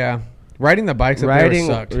 Yeah, riding the bikes up Riding,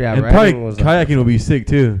 there sucked. yeah, and riding probably was kayaking would be sick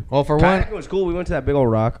too. Well, for one, Kayaking was cool. We went to that big old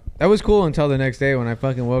rock. that was cool until the next day when I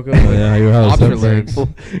fucking woke up. Oh, with yeah, you were hella lobster sunburned.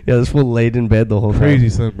 legs. Yeah, this fool laid in bed the whole Crazy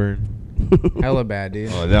time. sunburn. Hella bad,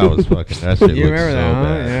 dude. Oh, that was fucking. That shit You looked remember so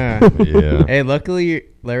that, huh? bad. Yeah. Hey, luckily,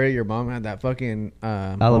 Larry, your mom had that fucking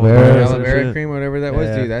Aloe vera. aloe vera Shit. cream, whatever that was,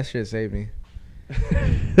 Yeah. dude. That shit saved me.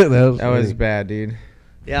 that was, That was funny. bad, dude.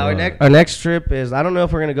 Yeah, our next trip is, I don't know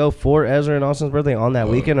if we're gonna go for Ezra and Austin's birthday on that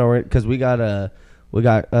weekend, or because we got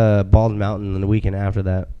Bald Mountain the weekend after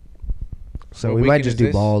that, so What we might weekend just is do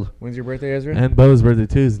this? Bald. When's your birthday, Ezra? And Bo's birthday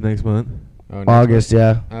too is next month. Oh, next August,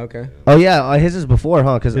 yeah. month? Oh, okay. Oh yeah, his is before,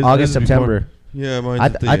 huh? Because His August, is before. September. Yeah, mine's I-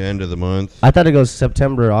 at the I- end of the month. I thought it goes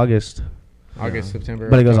September, August, August, September.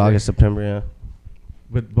 but it goes October. August, September, yeah.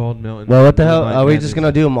 With Bald Mountain. Well, what the hell? Moonlight Are we Madness. just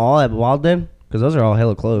gonna do them all at Wild then? Because those are all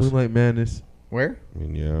hella close. Moonlight Madness? Where? I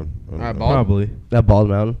mean, yeah. I don't know. Bald? Probably. That Bald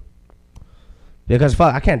Mountain. Yeah, because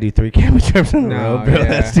fuck, I can't do 3 camping trips in a No, row, bro. yeah.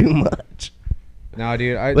 That's too much. No,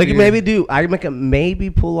 dude. We can maybe do. I can maybe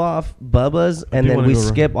pull off Bubbas, and then we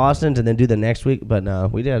skip Austin's, and then do the next week. But no,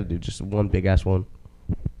 we gotta do just one big ass one.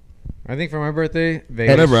 I think for my birthday,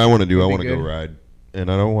 Vegas. Whatever I want to do, I want to good. go ride,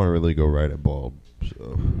 and I don't want to really go ride at Bulb.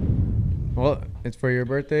 So Well, it's for your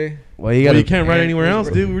birthday. Well, you gotta. You can't ride and anywhere else,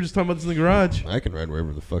 his- dude. We were just talking about this in the garage. I can ride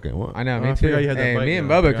wherever the fuck I want. I know, Oh, me I too. forgot you had that Hey, bike me and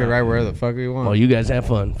now. Bubba could Yeah. ride wherever the fuck we want. Well, you guys have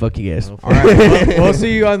fun. Fuck you guys. All right, we'll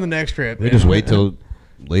see you on the next trip. They just wait till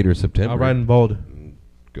later September. I'll ride in Bold. and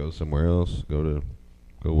go somewhere else. Go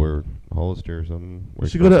where Hollister or something. We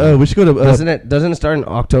should go to. Doesn't it start in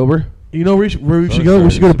October? You know where we Thought should it go? We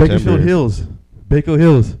started should go to in Bakersfield September. Hills. Baco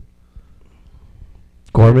Hills.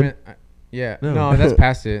 Gorman. Yeah, No. no, that's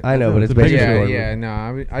past it. I know, but it's It's a big Bakersfield. Yeah,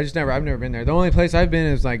 no, I've never been there. The only place I've been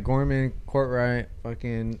is like Gorman, Courtright,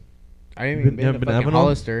 fucking. I haven't even You been haven't to been to fucking Avenel?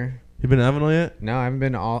 Hollister. You been to Avenel yet? No, I haven't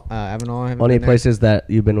been to Avenel. I haven't Only been there. places that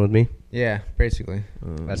you've been with me. Yeah, basically.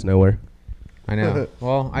 That's nowhere. I know.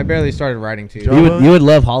 Well, I barely started riding too. Jawbone? You would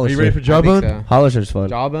love Are Hollister. you ready for I think Jawbone? so. Hollister's fun.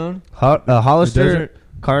 Jawbone? Hollister, desert?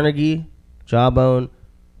 Carnegie, Jawbone.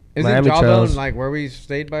 Isn't Miami Jawbone Trails. like where we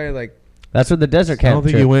stayed by? Like That's what the desert I camp. don't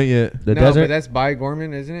think trip. you went yet. The no, desert. but that's by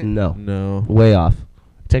Gorman, isn't it? No, No. way off.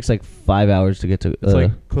 It takes like 5 hours to get to. It's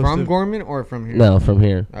like close From to Gorman or from here? no, from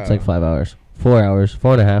here it's like Oh. 5 hours, 4 hours,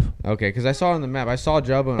 4.5. Okay, because I saw on the map. I saw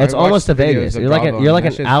Jawbone. It's I almost watched to the videos Vegas. of You're like Jawbone. you're like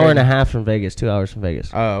That an shit's hour and a crazy. half from Vegas, 2 hours from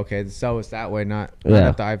Vegas. Oh, okay. So it's that way, not Yeah,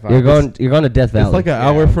 up the I-5. you're going to Death Valley. It's like an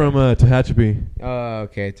hour from Tehachapi. Oh,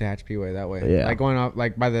 okay. To Hatchby way that way. Yeah. Like going off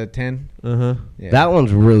like by the 10. Uh-huh. Yeah. That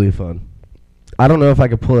one's really fun. I don't know if I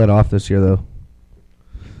could pull it off this year though,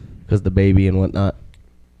 because the baby and whatnot.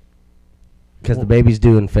 Because the baby's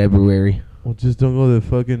due in February. Well, just don't go to the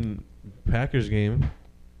fucking Packers game.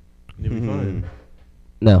 You'll be fine.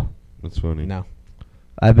 No, That's funny. No.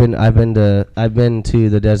 I've been to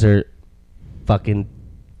the desert, fucking,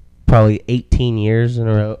 probably 18 years in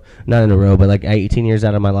a row. Not in a row, but like 18 years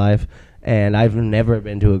out of my life, and I've never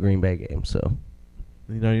been to a Green Bay game. So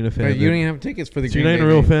You're not even a fan. But you then. don't even have tickets for the So Green you're not Bay even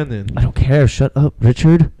a real game. fan then. I don't care. Shut up,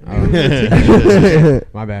 Richard. Oh.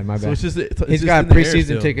 My bad. My So bad. it's just He's got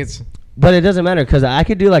preseason tickets. But it doesn't matter because I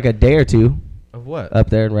could do like a day or two Of what? up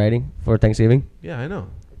there in writing for Thanksgiving. Yeah, I know.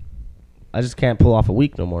 I just can't pull off a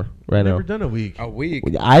week no more right Never now. done a week. A week.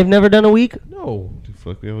 I've never done a week. No. The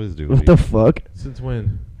fuck we always do. What the fuck? Since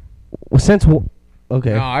when? Well, since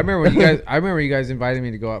okay. No, I remember when you guys. I remember you guys invited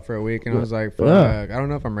me to go out for a week, and I was like, "Fuck, Yeah. I don't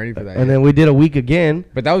know if I'm ready for that." And yet. then we did a week again.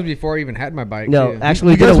 But that was before I even had my bike. No, too.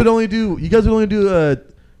 actually, You we guys did would only do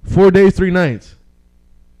 4 days, 3 nights.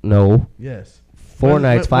 no Yes. 4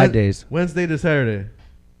 nights, 5 days. Wednesday to Saturday.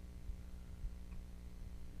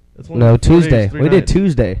 That's only No, 4 days, Tuesday. 3 We did nights.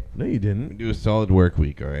 Tuesday. No, you We didn't. do a solid work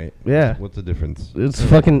week, all right? Yeah. What's the difference? It's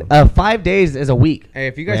fucking 5 days is a week. Hey,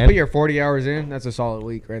 if you guys Man. put your 40 hours in, that's a solid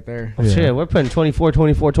week right there. Oh, Yeah. shit, we're putting 24,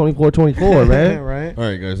 24, 24, 24, man. Right? All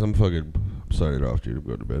right, guys, I'm fucking signing off, dude.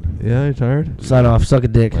 Go to bed. Yeah, you tired? Sign off, suck a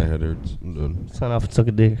dick. My head hurts. I'm done. Sign off and suck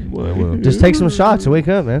a dick. I will. Just take some shots and wake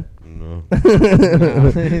up, man. No.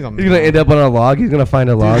 He's gonna end up on a log. He's gonna find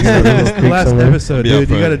a log. Last episode, Yeah, dude.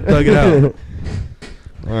 You fine. gotta dug it out.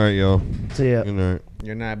 All right, y'all. See ya. Good night.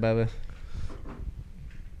 You're not, Bubba.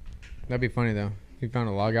 That'd be funny though. If you found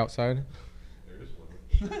a log outside.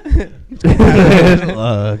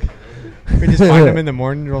 Log. We just find him in the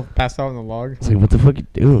morning. He'll pass out on the log. It's like, what the fuck you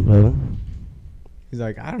doing, bro? He's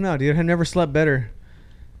like, I don't know, dude. I've never slept better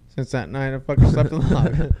since that night. I fucking slept on the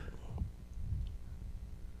log.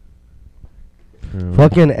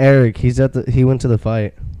 Fucking Eric. He went to the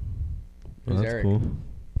fight. Well, Who's that's Eric? cool.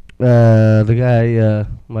 The guy,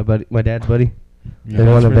 my dad's buddy. Your They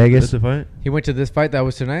won best in friend Vegas? at the fight? He went to this fight that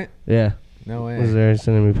was tonight. Yeah, No way, was there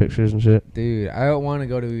sending me pictures and shit. dude. I don't want to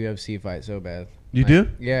go to a UFC fight so bad. You Like, do?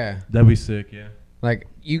 Yeah. That'd be sick, yeah. Like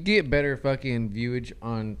you get better fucking viewage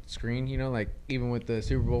on screen, you know, like even with the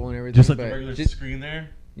Super Bowl and everything. Just like the but regular just- screen there?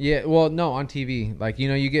 Yeah, well, no, on TV. Like you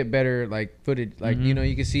know, you get better like footage. Like you Mhm. know,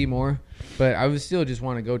 you can see more. But I would still just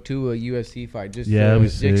want to go to a UFC fight just Yeah, that'd to be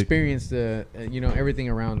sick. experience the you know everything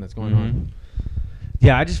around that's going on.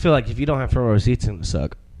 Yeah, I just feel like if you don't have front row seats, it's gonna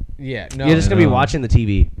suck. Yeah, no, You're just gonna be No. watching the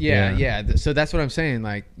TV. yeah, Yeah. yeah. So that's what I'm saying.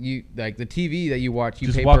 Like you, like the TV that you watch, you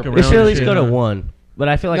Just pay walk per. around We should at and least shit, go to huh? one. But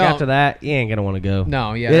I feel like No. after that, you ain't gonna want to go.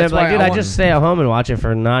 No, yeah, Yeah, that's like, why dude, I want- just stay at home and watch it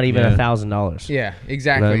for not even Yeah. $1,000. Yeah, You know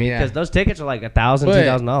exactly. what I mean? Yeah. Because those tickets are like $1,000, But-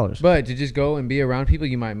 $2,000. But to just go and be around people,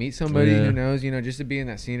 you might meet somebody. Yeah. Who knows? You know, just to be in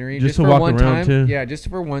that scenery, Just just to for walk one around, time. too. Yeah, just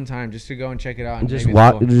for one time, just to go and check it out. And Just maybe it's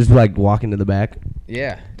walk, cool. just like walk into the back.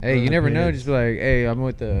 Yeah. Hey, you never know. Yeah. Just be like, hey, I'm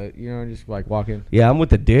with the, you know, just like walking. Yeah, I'm with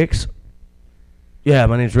the Dicks. Yeah,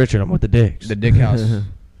 my name's Richard. I'm with the Dicks. The Dick House.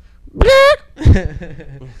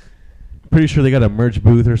 Pretty sure they got a merch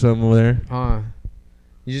booth or something over there.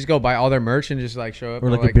 You just go buy all their merch and just like show up. Or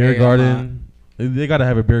and like a beer hey, garden. They gotta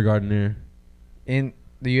have a beer garden there. in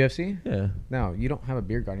the UFC. Yeah. No, you don't have a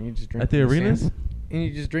beer garden. You just drink At the in arenas? stands. And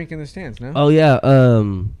you just drink in the stands. No. Oh yeah.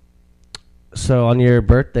 So on your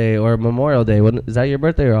birthday or Memorial Day, is that your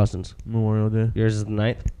birthday or Austin's? Memorial Day. Yours is the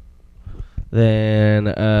 9th. Then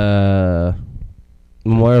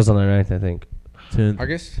Memorial's on the 9th, I think. 10th.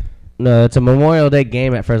 August. No, it's a Memorial Day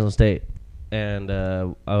game at Fresno State, and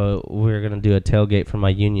we're gonna do a tailgate for my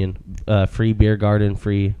union. Free beer garden,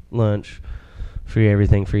 free lunch, free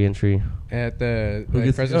everything, free entry. At the Who gets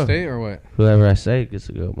to Fresno go? State or what? Whoever I say gets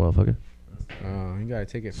to go, motherfucker. Oh, you gotta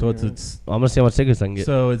take it. So from it's I'm gonna see how much tickets I can get.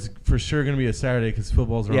 so it's for sure gonna be a Saturday because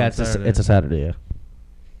football's around yeah, Saturday. it's a Saturday. Yeah.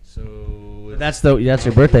 So That's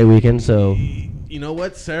your birthday weekend. So you know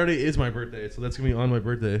what? Saturday is my birthday, so that's gonna be on my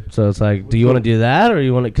birthday. it's like, do you want to do that or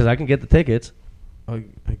you want to? Because I can get the tickets. I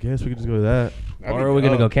guess we could just go to that. Or are we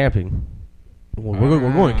gonna go camping? Well, we're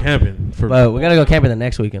going camping for. But we gotta go camping the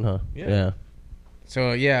next weekend, huh? Yeah.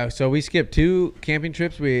 So we skipped 2 camping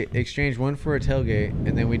trips. We exchanged one for a tailgate,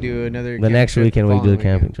 and then we do another. The camping next trip weekend we do following the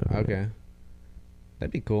camping weekend. trip. Okay,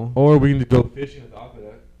 that'd be cool. Or we can go fishing at the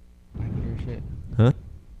aqueduct. I can hear shit. Huh?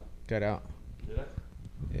 Cut out. Did I?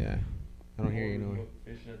 Yeah, I don't hear you no more.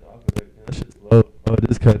 Fishing at the aqueduct. That shit's low. Oh, it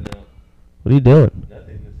is cutting out. What are you doing?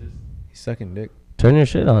 Nothing. It's just. He's sucking dick. Turn your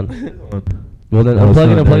shit on. on. Well then Oh, it's unplug it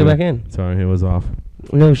not and plug it there. back in. Sorry, it was off.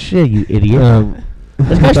 No shit, you idiot.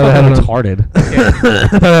 This guy's thought I had fucking it on. retarded. I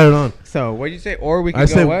thought I had it on. So what'd you say? Or we I could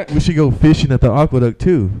said go what? we should go fishing at the aqueduct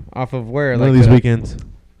too. Off of where? One Like of these the- weekends.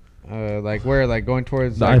 Like where? Like going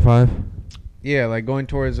towards The like, I-5. yeah, like going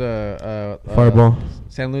towards Fireball.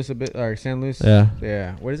 San Luis a bit or San Luis. Yeah.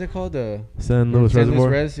 Yeah. What is it called? The San Luis San Reservoir.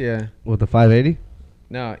 Luis Res. Yeah. With the 580?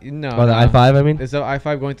 No. No. Oh, the no. I-5, I mean? It's the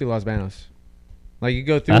I-5 going through Los Banos. Like you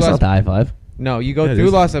go through. That's Los not the I-5. No, you go Yeah, it through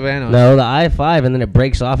is. Los Banos. No, the I-5, and then it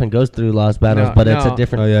breaks off and goes through Los Banos, No, but it's no. a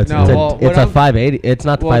different... Oh, yeah, it's No, it's a, well, it's what a I'm- 580. It's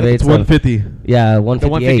not the Well, 580. It's 150. Yeah, The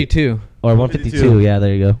 158. 152. Or 152. Yeah,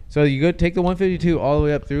 there you go. So you go take the 152 all the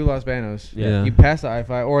way up through Los Banos. Yeah. You pass the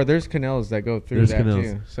I-5, or there's canals that go through There's that canals.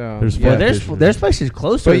 too. So There's yeah. Well, flat there's fish. there's places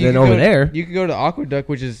closer But you than could over go- there. You could go to Aqueduct,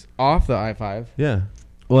 which is off the I-5. Yeah.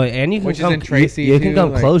 Well, and you can Which is come, in Tracy, you can too,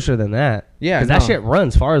 come like- closer than that. Yeah, Because that no. shit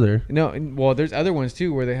runs farther. No, well, there's other ones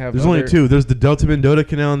too where they have. There's only other- 2. There's the Delta Mendota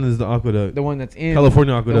Canal and there's the aqueduct. The one that's in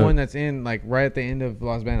California The aqueduct. one that's in like right at the end of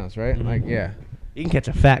Los Banos, right? Mhm. Like yeah. You can catch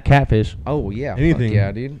a fat catfish. Oh yeah. Anything. Fuck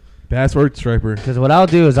yeah, dude. Bass or striper. Because what I'll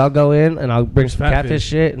do is I'll go in and I'll bring some Fat catfish fish.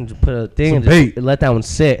 shit and just put a thing Some and just bait. let that one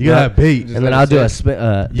sit. You gotta have bait. Just And then let I'll it do a sit.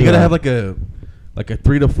 spin. You gotta have like a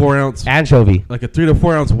 3 to 4 ounce anchovy. like a 3 to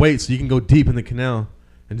 4 ounce weight so you can go deep in the canal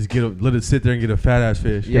and just let it sit there and get a fat ass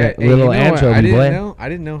fish. Yeah, Yeah, little what? anchovy, I didn't boy. know. I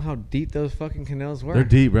didn't know how deep those fucking canals were. They're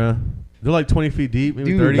deep, bro. They're like 20 feet deep,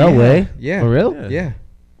 maybe Dude, 30. No yeah. way. Yeah. For real? Yeah. Yeah.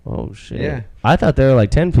 Oh shit. Yeah. I thought they were like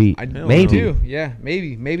 10 feet. I Hell Maybe. no. do. Yeah,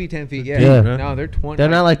 maybe 10 feet. Yeah. Yeah. No, they're 20. They're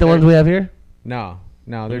not like the ones we have here. No,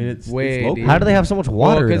 they're mean, it's way local. deep. How do they have so much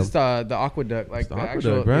water in Because them? the aqueduct, like It's the the aqueduct,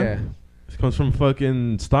 actual, bro. yeah. It comes from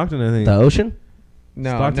fucking Stockton, I think. The ocean? No,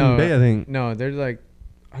 Stockton no, Bay, I think. No, they're like,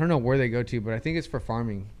 I don't know where they go to, but I think it's for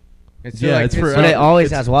farming. It's Yeah, like, it's for But it always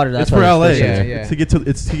it's- has water. That's It's why for there's LA. fish in Yeah, there. yeah.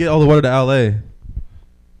 It's to get all the water to LA.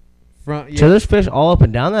 from. Yeah. So there's fish all up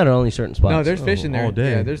and down that or only certain spots? No, there's fish in there. all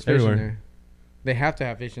day, Yeah, there's fish everywhere. in there. They have to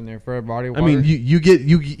have fish in there for a body of I water. mean, you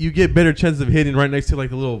get better chances of hitting right next to like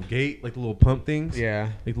the little gate, like the little pump things. yeah.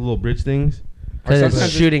 Like the little bridge things. Or Because it's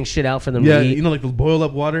sometimes shooting shit out for them Yeah, to eat. you know, like the boil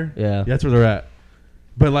up water. Yeah. That's where they're at.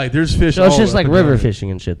 But like, there's fish. So it's all just up like and river down. fishing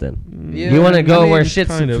and shit then. Yeah, You want to go I where mean, shit's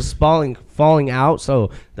kind of. falling out so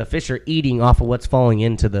the fish are eating off of what's falling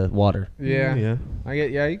into the water. Yeah. Yeah. I get.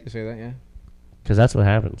 Yeah, you can say that. Yeah. Because that's what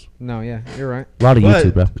happens. No. Yeah, you're right. A lot of But-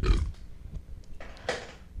 YouTube, bro.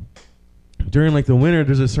 During like the winter,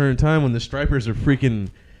 there's a certain time when the stripers are freaking.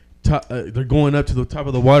 They're going up to the top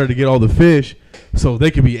of the water to get all the fish, so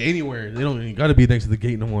they can be anywhere. They don't even got to be next to the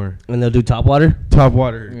gate no more. And they'll do top water? Top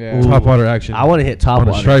water, Yeah. top water action. I want to hit top On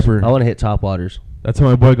a waters. striper. I want to hit top waters. That's how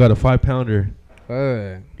my boy got a 5-pounder.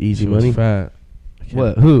 Easy She was money. fat. I can't-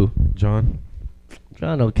 What? Who? John.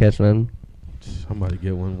 John don't catch nothing. I'm about to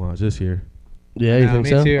get one watch this year. Yeah, you Nah, think me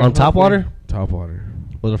so? too. On top Hopefully. water? Top water.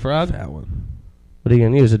 With a frog? Fat one. What are you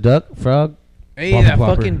going to use? A duck? Frog? Hey, Waffle that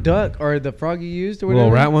plopper. fucking duck or the frog you used or whatever.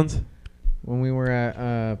 Little rat ones. When we were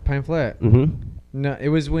at Pine Flat. Mm-hmm. No, it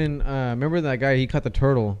was when remember that guy? He caught the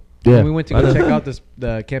turtle. Yeah. When we went to I go know. check out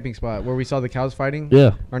the camping spot where we saw the cows fighting.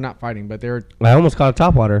 Yeah. Or not fighting, but they were. I almost caught a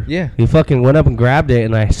top water. Yeah. He fucking went up and grabbed it,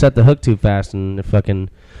 and I set the hook too fast, and it fucking...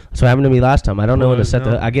 That's what happened to me last time. I don't know when to set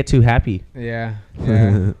the... No. I get too happy. Yeah.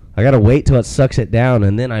 Yeah. I got to wait till it sucks it down,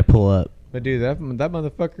 and then I pull up. But dude, that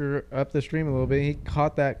motherfucker up the stream a little bit, he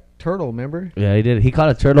caught that turtle. Remember? Yeah, he did. He caught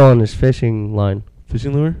a turtle on his fishing line.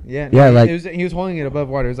 Fishing lure? Yeah. Yeah, like- he was holding it above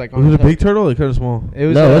water. It was like Was it a big turtle or kind of small? It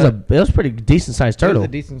was. No, it was a pretty decent sized turtle. It was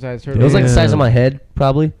a decent sized It turtle. was like the Yeah. size of my head,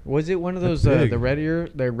 probably. Was it one of That's those big. the red ear?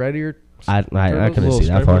 I Turtles? couldn't Little see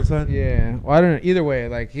that stripe far. outside? Yeah. Well, I don't know. Either way,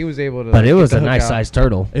 like he was able to. But like, it get was the a hook nice out. sized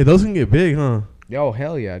turtle. Hey, those can get big, huh? Oh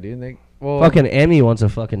hell yeah, dude! Well, Fucking Emmy wants a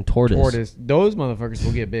fucking tortoise. Those motherfuckers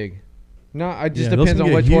will get big. No, it just Yeah, those depends can on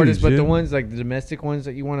get what tortoise. huge, But the dude. ones like the domestic ones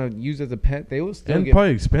that you want to use as a pet, they will still And get.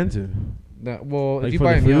 probably expensive. Well, Like if you for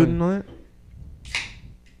buy the them food young. and all that.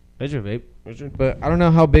 There's your vape. But I don't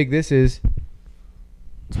know how big this is.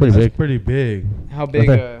 It's pretty That's big. pretty big. How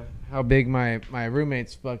big my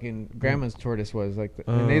roommate's fucking grandma's tortoise was. Like,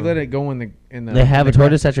 and they Uh. let it go in the. They have in a the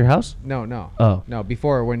tortoise at your house? No. Oh. No,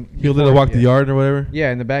 before when. He'll let it before- walk the yeah. yard or whatever.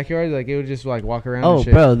 Yeah, in the backyard, like it would just like walk around. Oh, and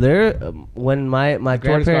shit. bro, there. When my Tortoise got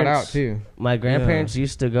grandparents out too. my grandparents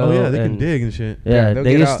used to go. Oh yeah, they can and- dig and shit. Yeah, Yeah, they'll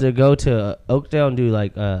they get used out. to go to Oakdale and do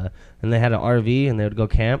like and they had an RV and they would go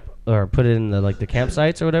camp or put it in the like the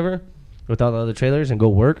campsites or whatever with all the other trailers and go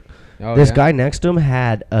work. Oh, This yeah? guy next to him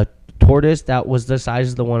had a tortoise that was the size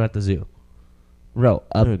of the one at the zoo. Bro,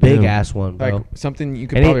 a Oh, big damn. ass one, bro. Like something you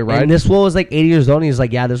could and, probably ride. and this fool was like 80 years old and he's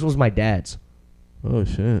like, yeah, this was my dad's. Oh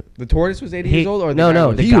shit. The tortoise was 80 He- years old, or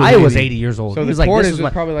no, the He guy was was 80. 80 years old. So he the was like, tortoise this was was my,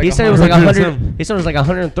 probably like he said it was like 100. 100. He said it was like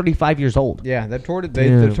 135 years old. Yeah, that tortoise.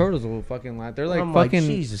 Yeah. The turtles will fucking laugh. They're like I'm fucking.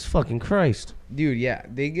 Jesus fucking Christ. Dude, yeah,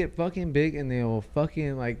 they get fucking big and they'll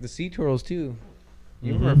fucking like the sea turtles too.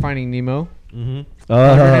 You Mhm. remember Finding Nemo? Mm-hmm.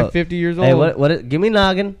 150 years old. Hey, what? Give me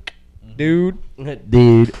noggin, Dude.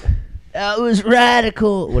 dude. That was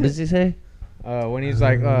radical. What does he say? When he's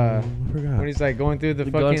like I forgot. when he's like going through the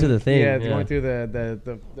Going fucking through the thing, yeah, yeah. going through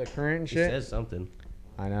the current and He shit. says something.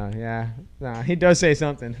 I know, yeah. Nah, he does say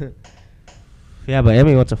something. Yeah, but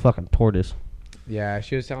Emmy wants a fucking tortoise. Yeah,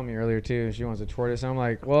 she was telling me earlier too. She wants a tortoise. I'm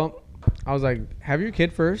like, well, I was like, have your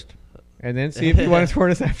kid first, and then see if you want a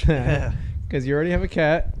tortoise after that, because you already have a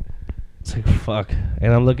cat. It's like fuck.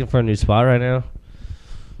 And I'm looking for a new spot right now.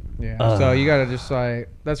 Yeah. So you gotta just like.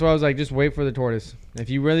 That's why I was like, just wait for the tortoise. If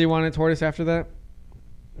you really want a tortoise after that,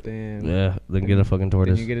 then Yeah, then get a fucking then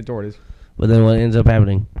tortoise. you get a tortoise. But then what ends up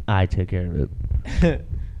happening? I take care of it.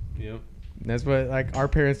 Yep. That's what like our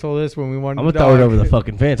parents told us when we wanted. I'm a gonna throw it dog. over the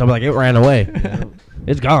fucking fence. I'm like, it ran away.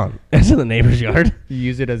 It's gone. It's in the neighbor's yard. You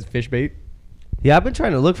use it as fish bait. Yeah, I've been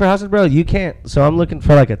trying to look for houses, bro. You can't. So I'm looking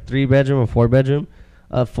for like a 3-bedroom or 4-bedroom.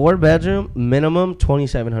 A 4-bedroom minimum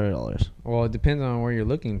 $2,700. Well, it depends on where you're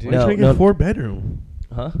looking too. Why you trying to no. get 4-bedroom?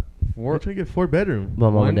 Huh? Why you trying to get 4-bedroom? My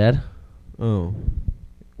mom One? and dad. Oh.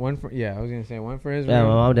 One for I was gonna say one for his Yeah, room.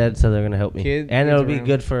 my mom and dad said they're gonna help me, Kids and it'll be around.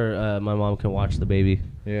 good for my mom can watch the baby,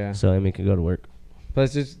 Yeah. so Amy can go to work.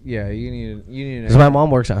 Plus, just you need Because my mom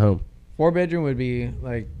works at home. 4-bedroom would be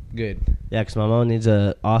like good. Yeah, because my mom needs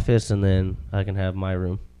a office, and then I can have my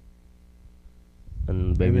room. And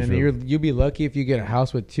the And baby's then room. you'll be lucky if you get a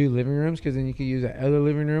house with 2 living rooms, because then you can use that other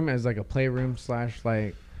living room as like a playroom /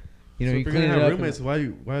 like, you know, So you if you're clean gonna it have up. roommates, why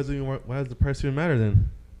does the price even matter then?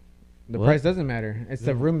 The What? price doesn't matter. It's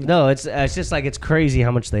the room. No, it's just like it's crazy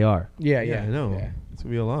how much they are. Yeah, I know. Yeah. It's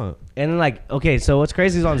gonna be a lot. And then like, okay, so what's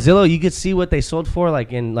crazy is on Zillow you could see what they sold for,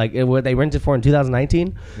 like in like what they rented for in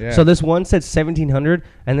 2019. Yeah. So this one said 1,700,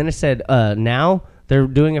 and then it said now they're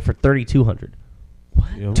doing it for 3,200.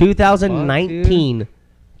 Yep. 2019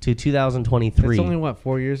 to 2023. That's only what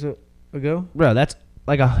 4 years ago. Bro, that's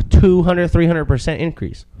like a 200-300%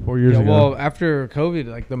 increase. 4 years Yeah, ago. well, after COVID,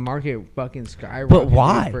 like the market fucking skyrocketed. But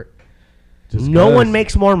why? Just No 'cause. one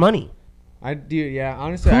makes more money. I do. Yeah,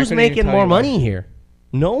 honestly, I Who's couldn't even making tell more you why. money here?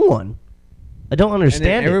 No one. I don't And then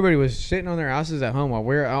understand it. everybody was sitting on their asses at home while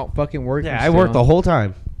we're out fucking working. Yeah, I worked the whole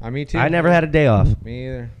time. Me too. I never had a day off. Me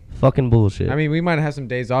either. Fucking bullshit. I mean, we might have some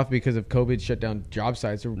days off because of COVID shut down job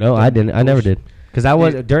sites. no, I didn't. I never did. Because I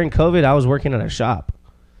was Yeah. during COVID, I was working at a shop.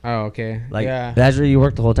 Oh, okay. Like yeah. that's where you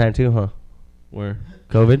worked the whole time too, huh? Where?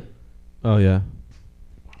 COVID. Oh yeah.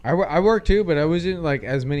 I worked too, but I wasn't like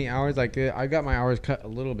as many hours. Like I got my hours cut a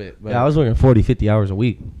little bit. But Yeah, I was working 40-50 hours a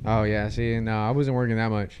week. Oh yeah. See, no, I wasn't working that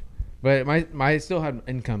much. But my still had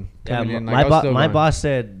income Yeah, coming in. Like, my I was still my going. boss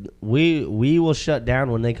said we will shut down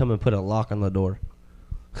when they come and put a lock on the door.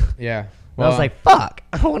 Yeah. I was like, fuck!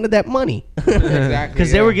 I wanted that money. Exactly.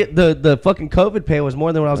 Because they were getting the fucking COVID pay was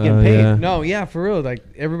more than what I was getting paid. yeah. No, yeah, for real. Like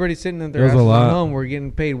everybody sitting at their It was a asses lot. at home, we're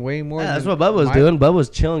getting paid way more. Yeah, that's than what Bubba was my- doing. Bubba was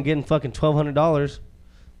chilling, getting fucking $1,200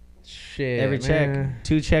 Shit. every check. man.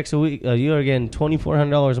 2 checks a week. You are getting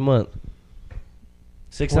 $2,400 a month.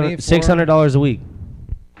 $600 24? $600 a week.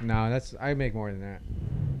 No, I make more than that.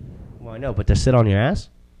 Well, I know, but to sit on your ass.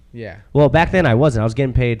 Yeah. Well, back then I wasn't. I was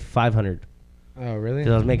getting paid $500 Oh, really?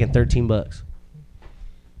 because I was making $13.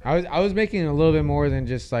 I was making a little bit more than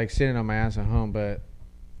just like sitting on my ass at home, but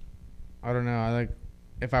I don't know. I like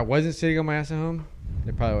if I wasn't sitting on my ass at home,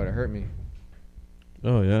 it probably would have hurt me.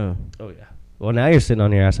 Oh yeah. Oh yeah. Well, now you're sitting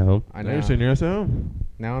on your ass at home. I Now know. you're sitting your ass at home.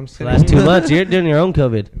 Now I'm The sitting. last 2 months, you're doing your own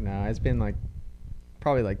COVID. No, it's been like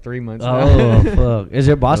probably like 3 months. Oh now. fuck! Is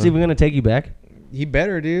your boss even gonna take you back? He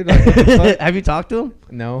better, dude. Like, what the fuck? Have you talked to him?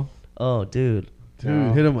 No. Oh, dude. Dude,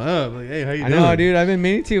 No. hit him up. Like, hey, how you I doing? know, dude. I've been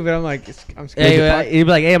meaning to, but I'm like, I'm scared. Hey, to talk. you'd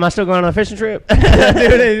be like, "Hey, am I still going on a fishing trip?" Dude,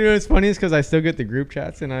 you know what's funny is because I still get the group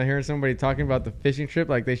chats and I hear somebody talking about the fishing trip.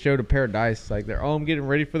 Like they showed a pair of dice. Like they're, I'm getting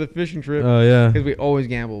ready for the fishing trip. Oh yeah. Because we always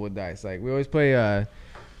gamble with dice. Like we always play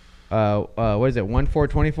what is it,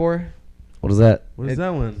 1-4-24? What is that? What is that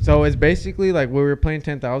one? So it's basically like we were playing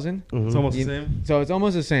 10,000. Mhm. It's almost You- the same. So it's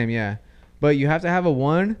almost the same, yeah. But you have to have a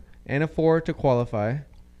 1 and a 4 to qualify,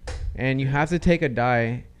 and you have to take a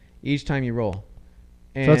die each time you roll.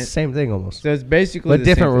 And So it's the same thing almost. so it's basically But the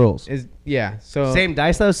different same thing. rules. Yeah. So Same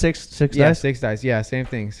dice though. Six yeah, dice. 6 dice. Yeah, same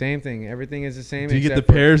thing. Same thing. Everything is the same. Do you get the except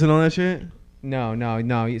for- pairs and all that shit? No.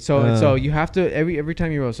 So you have to every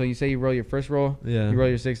time you roll. So you say you roll your first roll. Yeah. You roll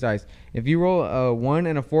your 6 dice. If you roll a 1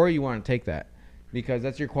 and a 4, you want to take that because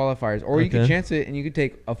that's your qualifiers. Or you can Okay. chance it and you could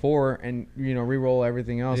take a 4 and re-roll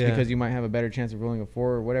everything else Yeah. because you might have a better chance of rolling a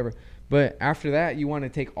 4 or whatever. But after that, you want to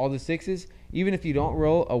take all the 6s. Even if you don't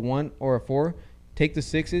roll a 1 or a 4, take the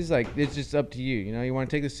 6s. Like it's just up to you. You want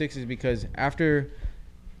to take the 6s because after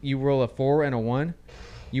you roll a 4 and a 1,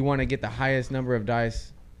 you want to get the highest number of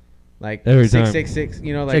dice. Like Every time. 666,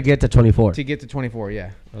 To like get to 24. to get to 24, yeah.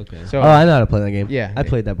 Okay. So Oh, I know how to play that game. yeah, I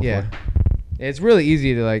played that before. Yeah. It's really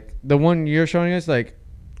easy to like the one you're showing us. Like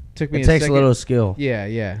took me. It takes a second. little skill.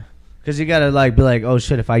 Yeah. Because you gotta like be like, oh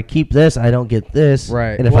shit, if I keep this, I don't get this.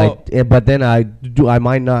 Right. And if Well- but then I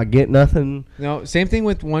might not get nothing. No, same thing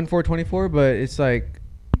with 1-4-24, but it's like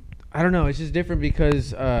I don't know. It's just different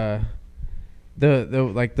because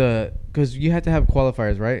because you have to have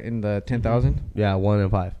qualifiers, right? In the 10,000. Yeah, 1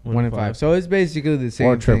 and 5. 1 and 5. So it's basically the same.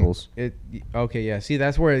 Or triples. Thing. Okay, yeah. See,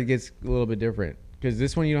 that's where it gets a little bit different. Because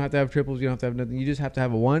this one you don't have to have triples, you don't have to have nothing. You just have to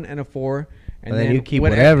have a 1 and a 4, And then you keep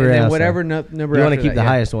whatever and then else, whatever number. You want to after keep that, the yeah.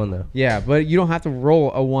 highest one though. Yeah, but you don't have to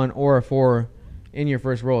roll a 1 or a 4 in your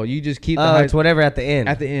first roll. You just keep the Oh, highest it's whatever at the end.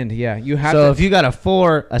 at the end. Yeah, you have So to. if you got a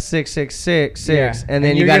 4, a 6, 6, 6, 6, yeah, and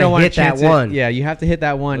then you you're gotta gonna wanna hit that chance it. one. Yeah, you have to hit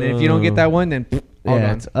that one, and if you don't get that one, then all Yeah.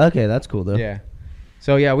 done. Okay, that's cool though. Yeah.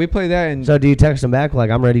 So yeah, we play that and So do you text them back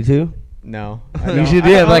like I'm ready too? no. You should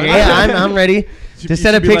do it like, yeah, I'm ready. Just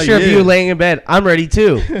send a picture of you laying in bed. I'm ready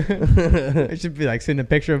too. It should be like sending a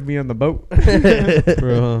picture of me on the boat.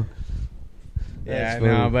 Bro. Yeah, That's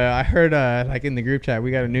no, funny. but I heard like in the group chat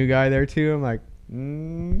we got a new guy there too. I'm like,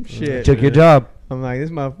 shit. Took your job. I'm like,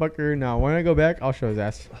 this motherfucker. No, when I go back, I'll show his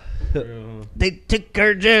ass. Bro. They took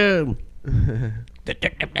her job.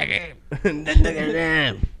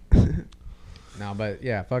 No, but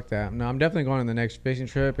yeah, fuck that. No, I'm definitely going on the next fishing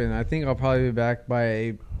trip, and I think I'll probably be back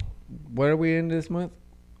by. What are we in this month?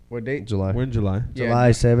 What date? July. We're in July. Yeah, July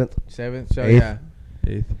 7th. 7th. So 8th. yeah,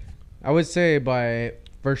 8th. I would say by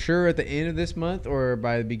for sure at the end of this month or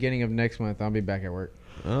by the beginning of next month, I'll be back at work.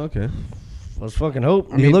 Oh, okay. Let's fucking hope.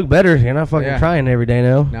 I You mean- look better. You're not fucking Yeah. crying every day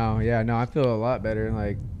now. No, I feel a lot better.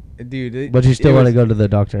 Like, dude, But you still it want to was- go to the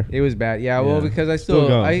doctor. It was bad. Yeah, well, Yeah. because I Still still,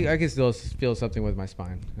 go. I can still feel something with my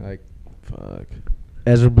spine. Like, Fuck.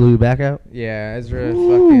 Ezra blew you back out. yeah, Ezra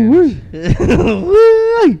fucking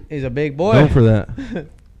You're is a big boy. Known for that.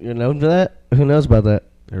 known for that? Who knows about that?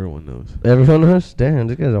 Everyone knows. Everyone knows? Damn,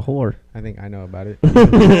 this guy's a whore. I think I know about it. The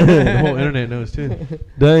whole internet knows too.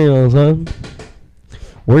 Damn, son.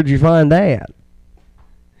 Where'd you find that?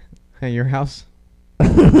 At your house?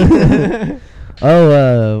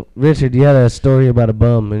 Richard, you had a story about a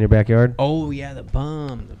bum in your backyard. Oh yeah, the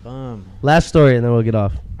bum. Last story, and then we'll get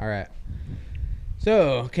off. All right.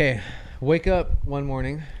 So okay, wake up one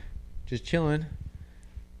morning, just chilling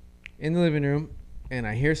in the living room, and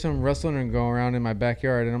I hear some rustling and go around in my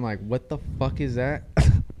backyard, and I'm like, what the fuck is that?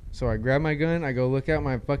 So I grab my gun, I go look out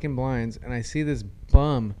my fucking blinds, and I see this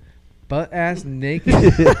bum, butt ass naked,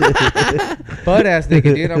 dude.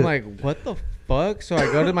 I'm like, what the fuck? So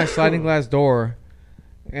I go to my sliding glass door,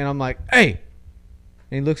 and I'm like, hey,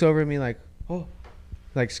 and he looks over at me like, oh,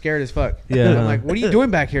 like scared as fuck. Yeah. And I'm like, what are you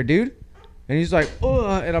doing back here, dude? And he's like, oh,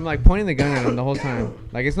 and I'm like pointing the gun at him the whole time.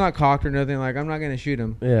 Like it's not cocked or nothing. Like I'm not gonna shoot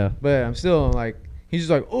him. Yeah. But I'm still like, he's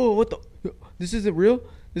just like, oh, what the? This isn't real.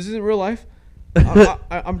 This isn't real life.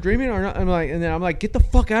 I'm dreaming or not? I'm like, and then I'm like, get the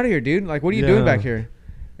fuck out of here, dude. Like, what are you doing Yeah. back here?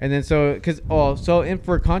 And then so,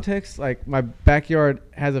 for context, like my backyard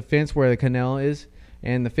has a fence where the canal is,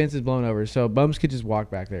 and the fence is blown over, so bums could just walk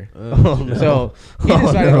back there. Oh, no. So he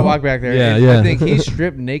decided to walk back there. Yeah, and yeah. I think he's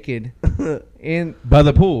stripped naked. And By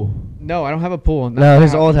the pool. no, I don't have a pool. No,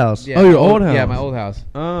 his old house. Yeah, Oh, your my old Yeah, house. my old house.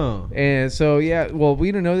 Oh. And so yeah, well, we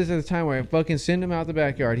didn't know this at the time. Where I fucking send him out the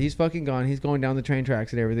backyard. He's fucking gone. He's going down the train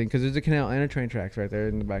tracks and everything because there's a canal and a train tracks right there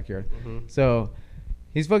in the backyard. So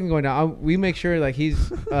he's fucking going down. We make sure like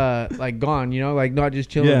he's like gone, you know, like not just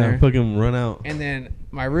chilling Yeah, there. fucking run out. And then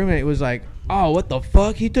my roommate was like, "Oh, what the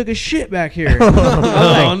fuck? He took a shit back here." Oh,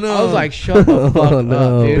 I was like, "Shut the fuck Oh,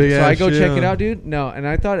 no. up, dude." Big So I ass go check shit. it out, dude. No, and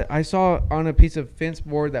I thought I saw on a piece of fence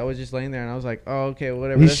board that was just laying there, and I was like, "Oh, okay,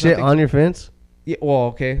 whatever." He That's shit nothing. on your fence? Yeah, well,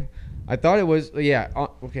 okay. I thought it was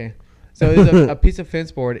okay. So it was a piece of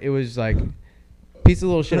fence board. It was like piece of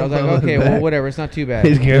little shit. I was like, okay, well, whatever. It's not too bad.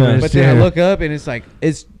 He's grabbing his But then I chair. look up and it's like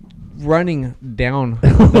it's running down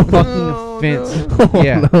the fucking fence. Oh,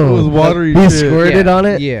 Yeah. no. It was watery He shit. squirted Yeah, on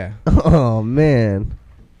it? Yeah. Oh, man.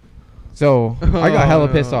 So I got hella Oh,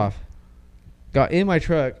 pissed no. off. Got in my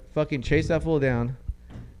truck, fucking chased that fool down,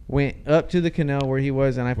 went up to the canal where he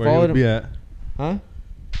was, and I Where you followed would him. be at. Huh?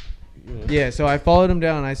 Yeah, so I followed him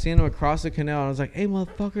down. I seen him across the canal. And I was like, "Hey,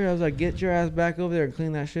 motherfucker!" I was like, "Get your ass back over there and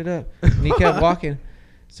clean that shit up." And he kept walking.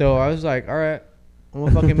 So I was like, "All right, I'm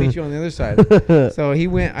gonna fucking meet you on the other side." So he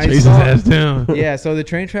went. I Chase his saw. ass down. Yeah. So the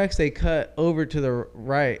train tracks they cut over to the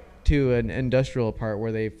right to an industrial part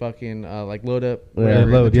where they fucking like load up. Yeah, whatever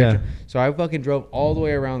in load, the train yeah. track. So I fucking drove all the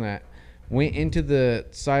way around that. Went into the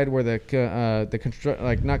side where the construct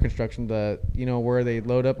like not construction the where they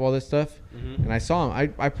load up all this stuff, and I saw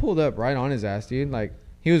him. I pulled up right on his ass, dude. Like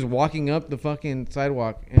he was walking up the fucking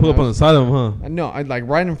sidewalk. And Pull up on the side of him, huh? No, I like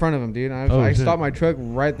right in front of him, dude. I Oh, shit. stopped my truck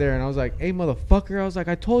right there, and I was like, "Hey, motherfucker!" I was like,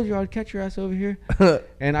 "I told you I'd catch your ass over here,"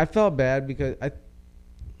 and I felt bad because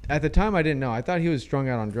at the time I didn't know. I thought he was strung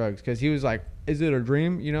out on drugs because he was like, "Is it a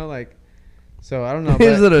dream?" Like. So I don't know.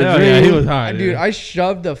 Is it a Hell dream? yeah, he was high, Dude, I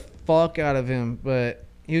shoved the fuck out of him, but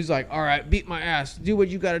he was like, "All right, beat my ass. Do what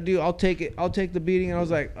you got to do. I'll take it. I'll take the beating." And I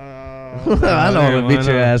was like, I don't want to Why beat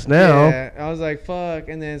your not? ass now. Yeah. I was like, "Fuck."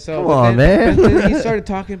 And then so Come but on, then- man. but then he started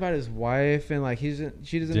talking about his wife and like she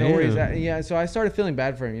doesn't know where he's Damn. at. Yeah. So I started feeling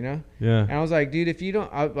bad for him, Yeah. And I was like, dude, if you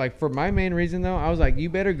don't, like, for my main reason though, I was like,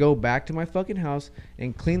 you better go back to my fucking house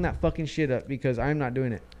and clean that fucking shit up because I'm not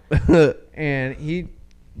doing it. And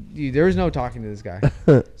dude, there was no talking to this guy.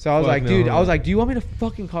 So I was Fuck like, no, dude, huh? I was like, do you want me to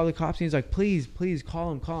fucking call the cops? And he's like, please,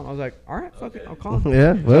 call him. I was like, all right, fuck it, I'll call him.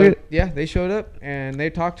 Yeah, So, fuck it. yeah, they showed up and they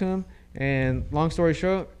talked to him. And long story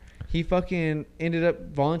short, he fucking ended up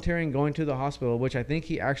volunteering going to the hospital, which I think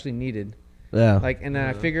he actually needed. Yeah. Like, and then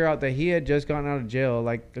I figure out that he had just gotten out of jail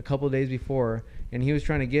like a couple of days before, and he was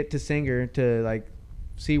trying to get to Sanger to like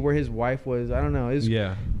see where his wife was. I don't know. It was,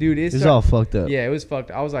 Yeah. dude, He's all fucked up. yeah, it was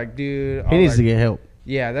fucked. I was like, dude, He needs to get help.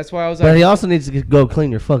 Yeah, that's why I was But like, he also needs to go clean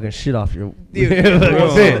your fucking shit off your dude,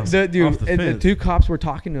 Whoa. dude, Off the and the fence. two cops were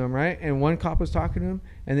talking to him, right? And one cop was talking to him,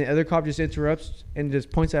 and the other cop just interrupts and just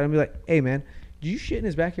points at him and be like, "Hey, man, did you shit in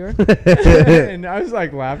his backyard?" And I was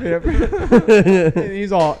like laughing at him. And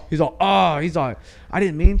he's all, I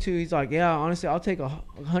didn't mean to. He's like, yeah, honestly, I'll take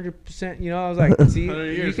 100%. I was like, see, 100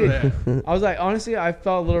 you years for could, I was like, honestly, I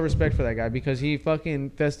felt a little respect for that guy because he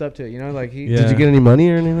fucking fessed up to it. Like he. Yeah. Did you get any money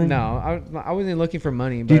or anything? No, I wasn't looking for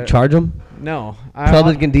money. Did you But charge him? no,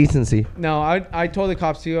 Public indecency. No, I told the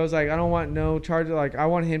cops too. I was like, I don't want no charge. Like, I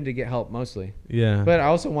want him to get help mostly, Yeah. but I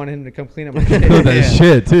also wanted him to come clean up my shit. that Yeah.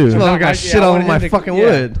 shit too. This motherfucker got I shit wanted on my him to- fucking yeah,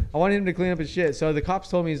 wood. I wanted him to clean up his shit. So the cops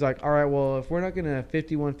told me, he's like, all right, well, if we're not gonna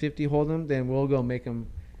 5150 hold him, then we'll go make him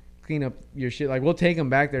clean up your shit. Like, we'll take him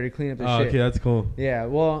back there to clean up his Oh, shit. okay, that's cool. Yeah.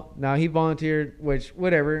 Well, now he volunteered, which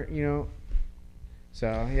whatever. So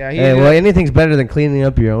yeah, he Hey, ended well, up- anything's better than cleaning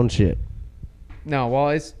up your own shit. no, well,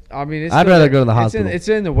 it's. I mean, it's. I'd still rather there. go to the It's hospital. It's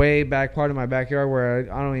in the way back part of my backyard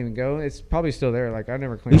where I don't even go. It's probably still there. Like, I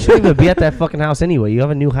never cleaned. You it. shouldn't even be at that fucking house anyway. You have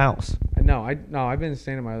a new house. No, I've been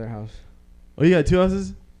staying at my other house. Oh, you got 2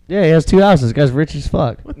 houses? Yeah, he has 2 houses. This guy's rich as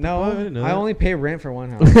fuck. No, I didn't know I that. only pay rent for one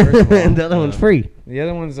house. First of all. And the other one's free. The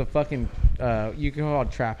other one's a fucking you can call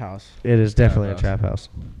it trap house. It is definitely a Trap trap house.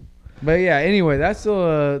 But yeah, anyway, that's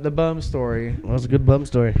still the bum story. That was a good bum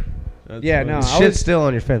story. That's Yeah, funny. no, I Shit's was- still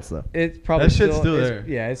on your fence though. It's probably That shit's still it's- there.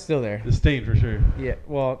 Yeah, it's still there. The stain for sure. Yeah,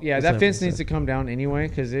 well, yeah, It's that fence 100%. needs to come down anyway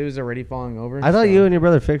because it was already falling over. I thought so- you and your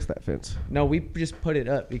brother fixed that fence. No, we just put it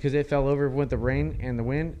up because it fell over with the rain and the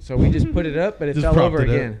wind. So we just put it up, but it Just fell propped over it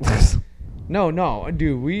again. up. No,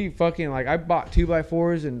 dude, we fucking like I bought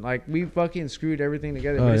 2x4s and like we fucking screwed everything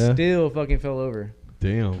together, Oh, but yeah? it still fucking fell over.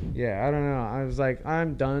 Damn. Yeah, I don't know. I was like,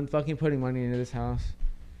 I'm done fucking putting money into this house.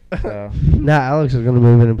 So, Nah, Alex is gonna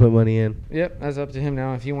move in and put money in. yep, that's up to him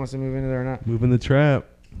now if he wants to move into there or not. Moving the trap.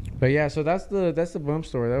 But yeah, so that's the bump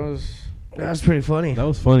story. That was pretty funny. That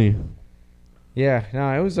was funny. Yeah, no,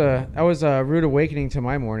 it was a rude awakening to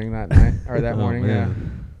my morning that night or that Oh, morning.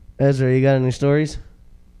 man. Ezra, you got any stories?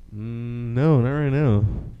 No, not right now.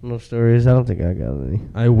 No stories. I don't think I got any.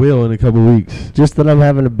 I will in a couple weeks. Just that I'm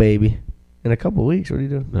having a baby in a couple weeks. What are you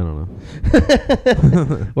doing? I don't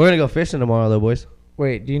know. We're gonna go fishing tomorrow, though, boys.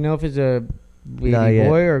 Wait, do you know if it's a baby Not yet.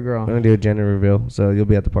 boy or a girl? We're gonna do a gender reveal, so you'll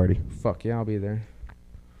be at the party. Fuck yeah, I'll be there.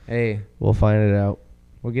 Hey, We'll find it out.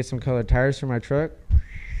 we'll get some colored tires for my truck.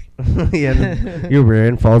 Yeah, your rear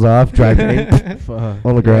end falls off, dry paint Fuck.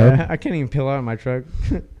 on the ground. Yeah, I can't even peel out of my truck.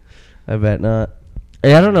 I bet not.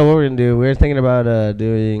 Hey, I don't know what we're gonna do. We were thinking about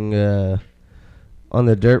doing on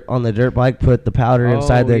the dirt bike. Put the powder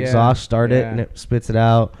inside the yeah, exhaust, start it, yeah. and it spits it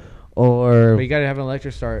out. Or But you gotta have an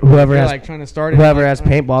electric start. Whoever If you're, has- like trying to start it. whoever like, has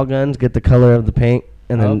paintball guns, get the color of the paint,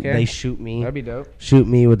 and then Okay. they shoot me. That'd be dope. Shoot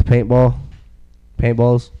me with the paintballs. That'd be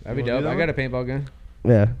You wanna dope. do I that got a paintball gun.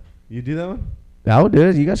 Yeah, You do that one? I would do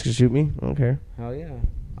it. You guys can shoot me. I don't care. Hell yeah.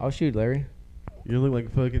 I'll shoot Larry. You look like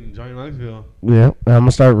fucking Johnny Knoxville. Yeah, I'm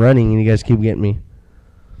gonna start running, and you guys keep getting me.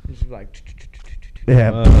 Just like. Yeah.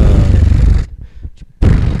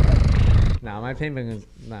 Nah, my paintball gun's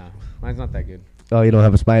mine's not that good. Oh, you don't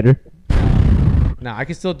have a spider? Nah, I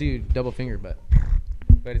can still do double finger, but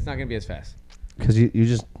it's not gonna be as fast. Cause you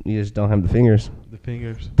just don't have the fingers. The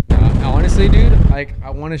fingers. Honestly, dude, like I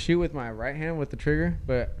want to shoot with my right hand with the trigger,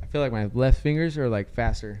 but I feel like my left fingers are like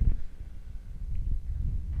faster.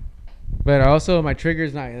 But also, my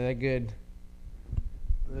trigger's not that good.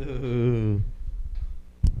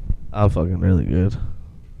 I'm fucking really good.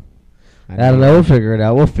 I don't know. We'll figure it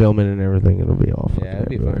out. We'll film it and everything. It'll be all fucking Yeah, it'll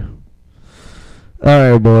be everywhere. fun.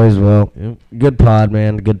 All right, boys. Well, Yep. good pod,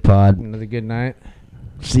 man. Good pod. Another good night.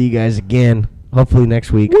 See you guys again. Hopefully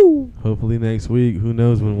next week. Hopefully next week. Who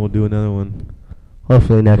knows when we'll do another one?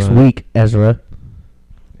 Hopefully next But- week, Ezra.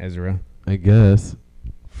 Ezra. I guess.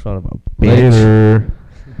 Son of a bitch. Later.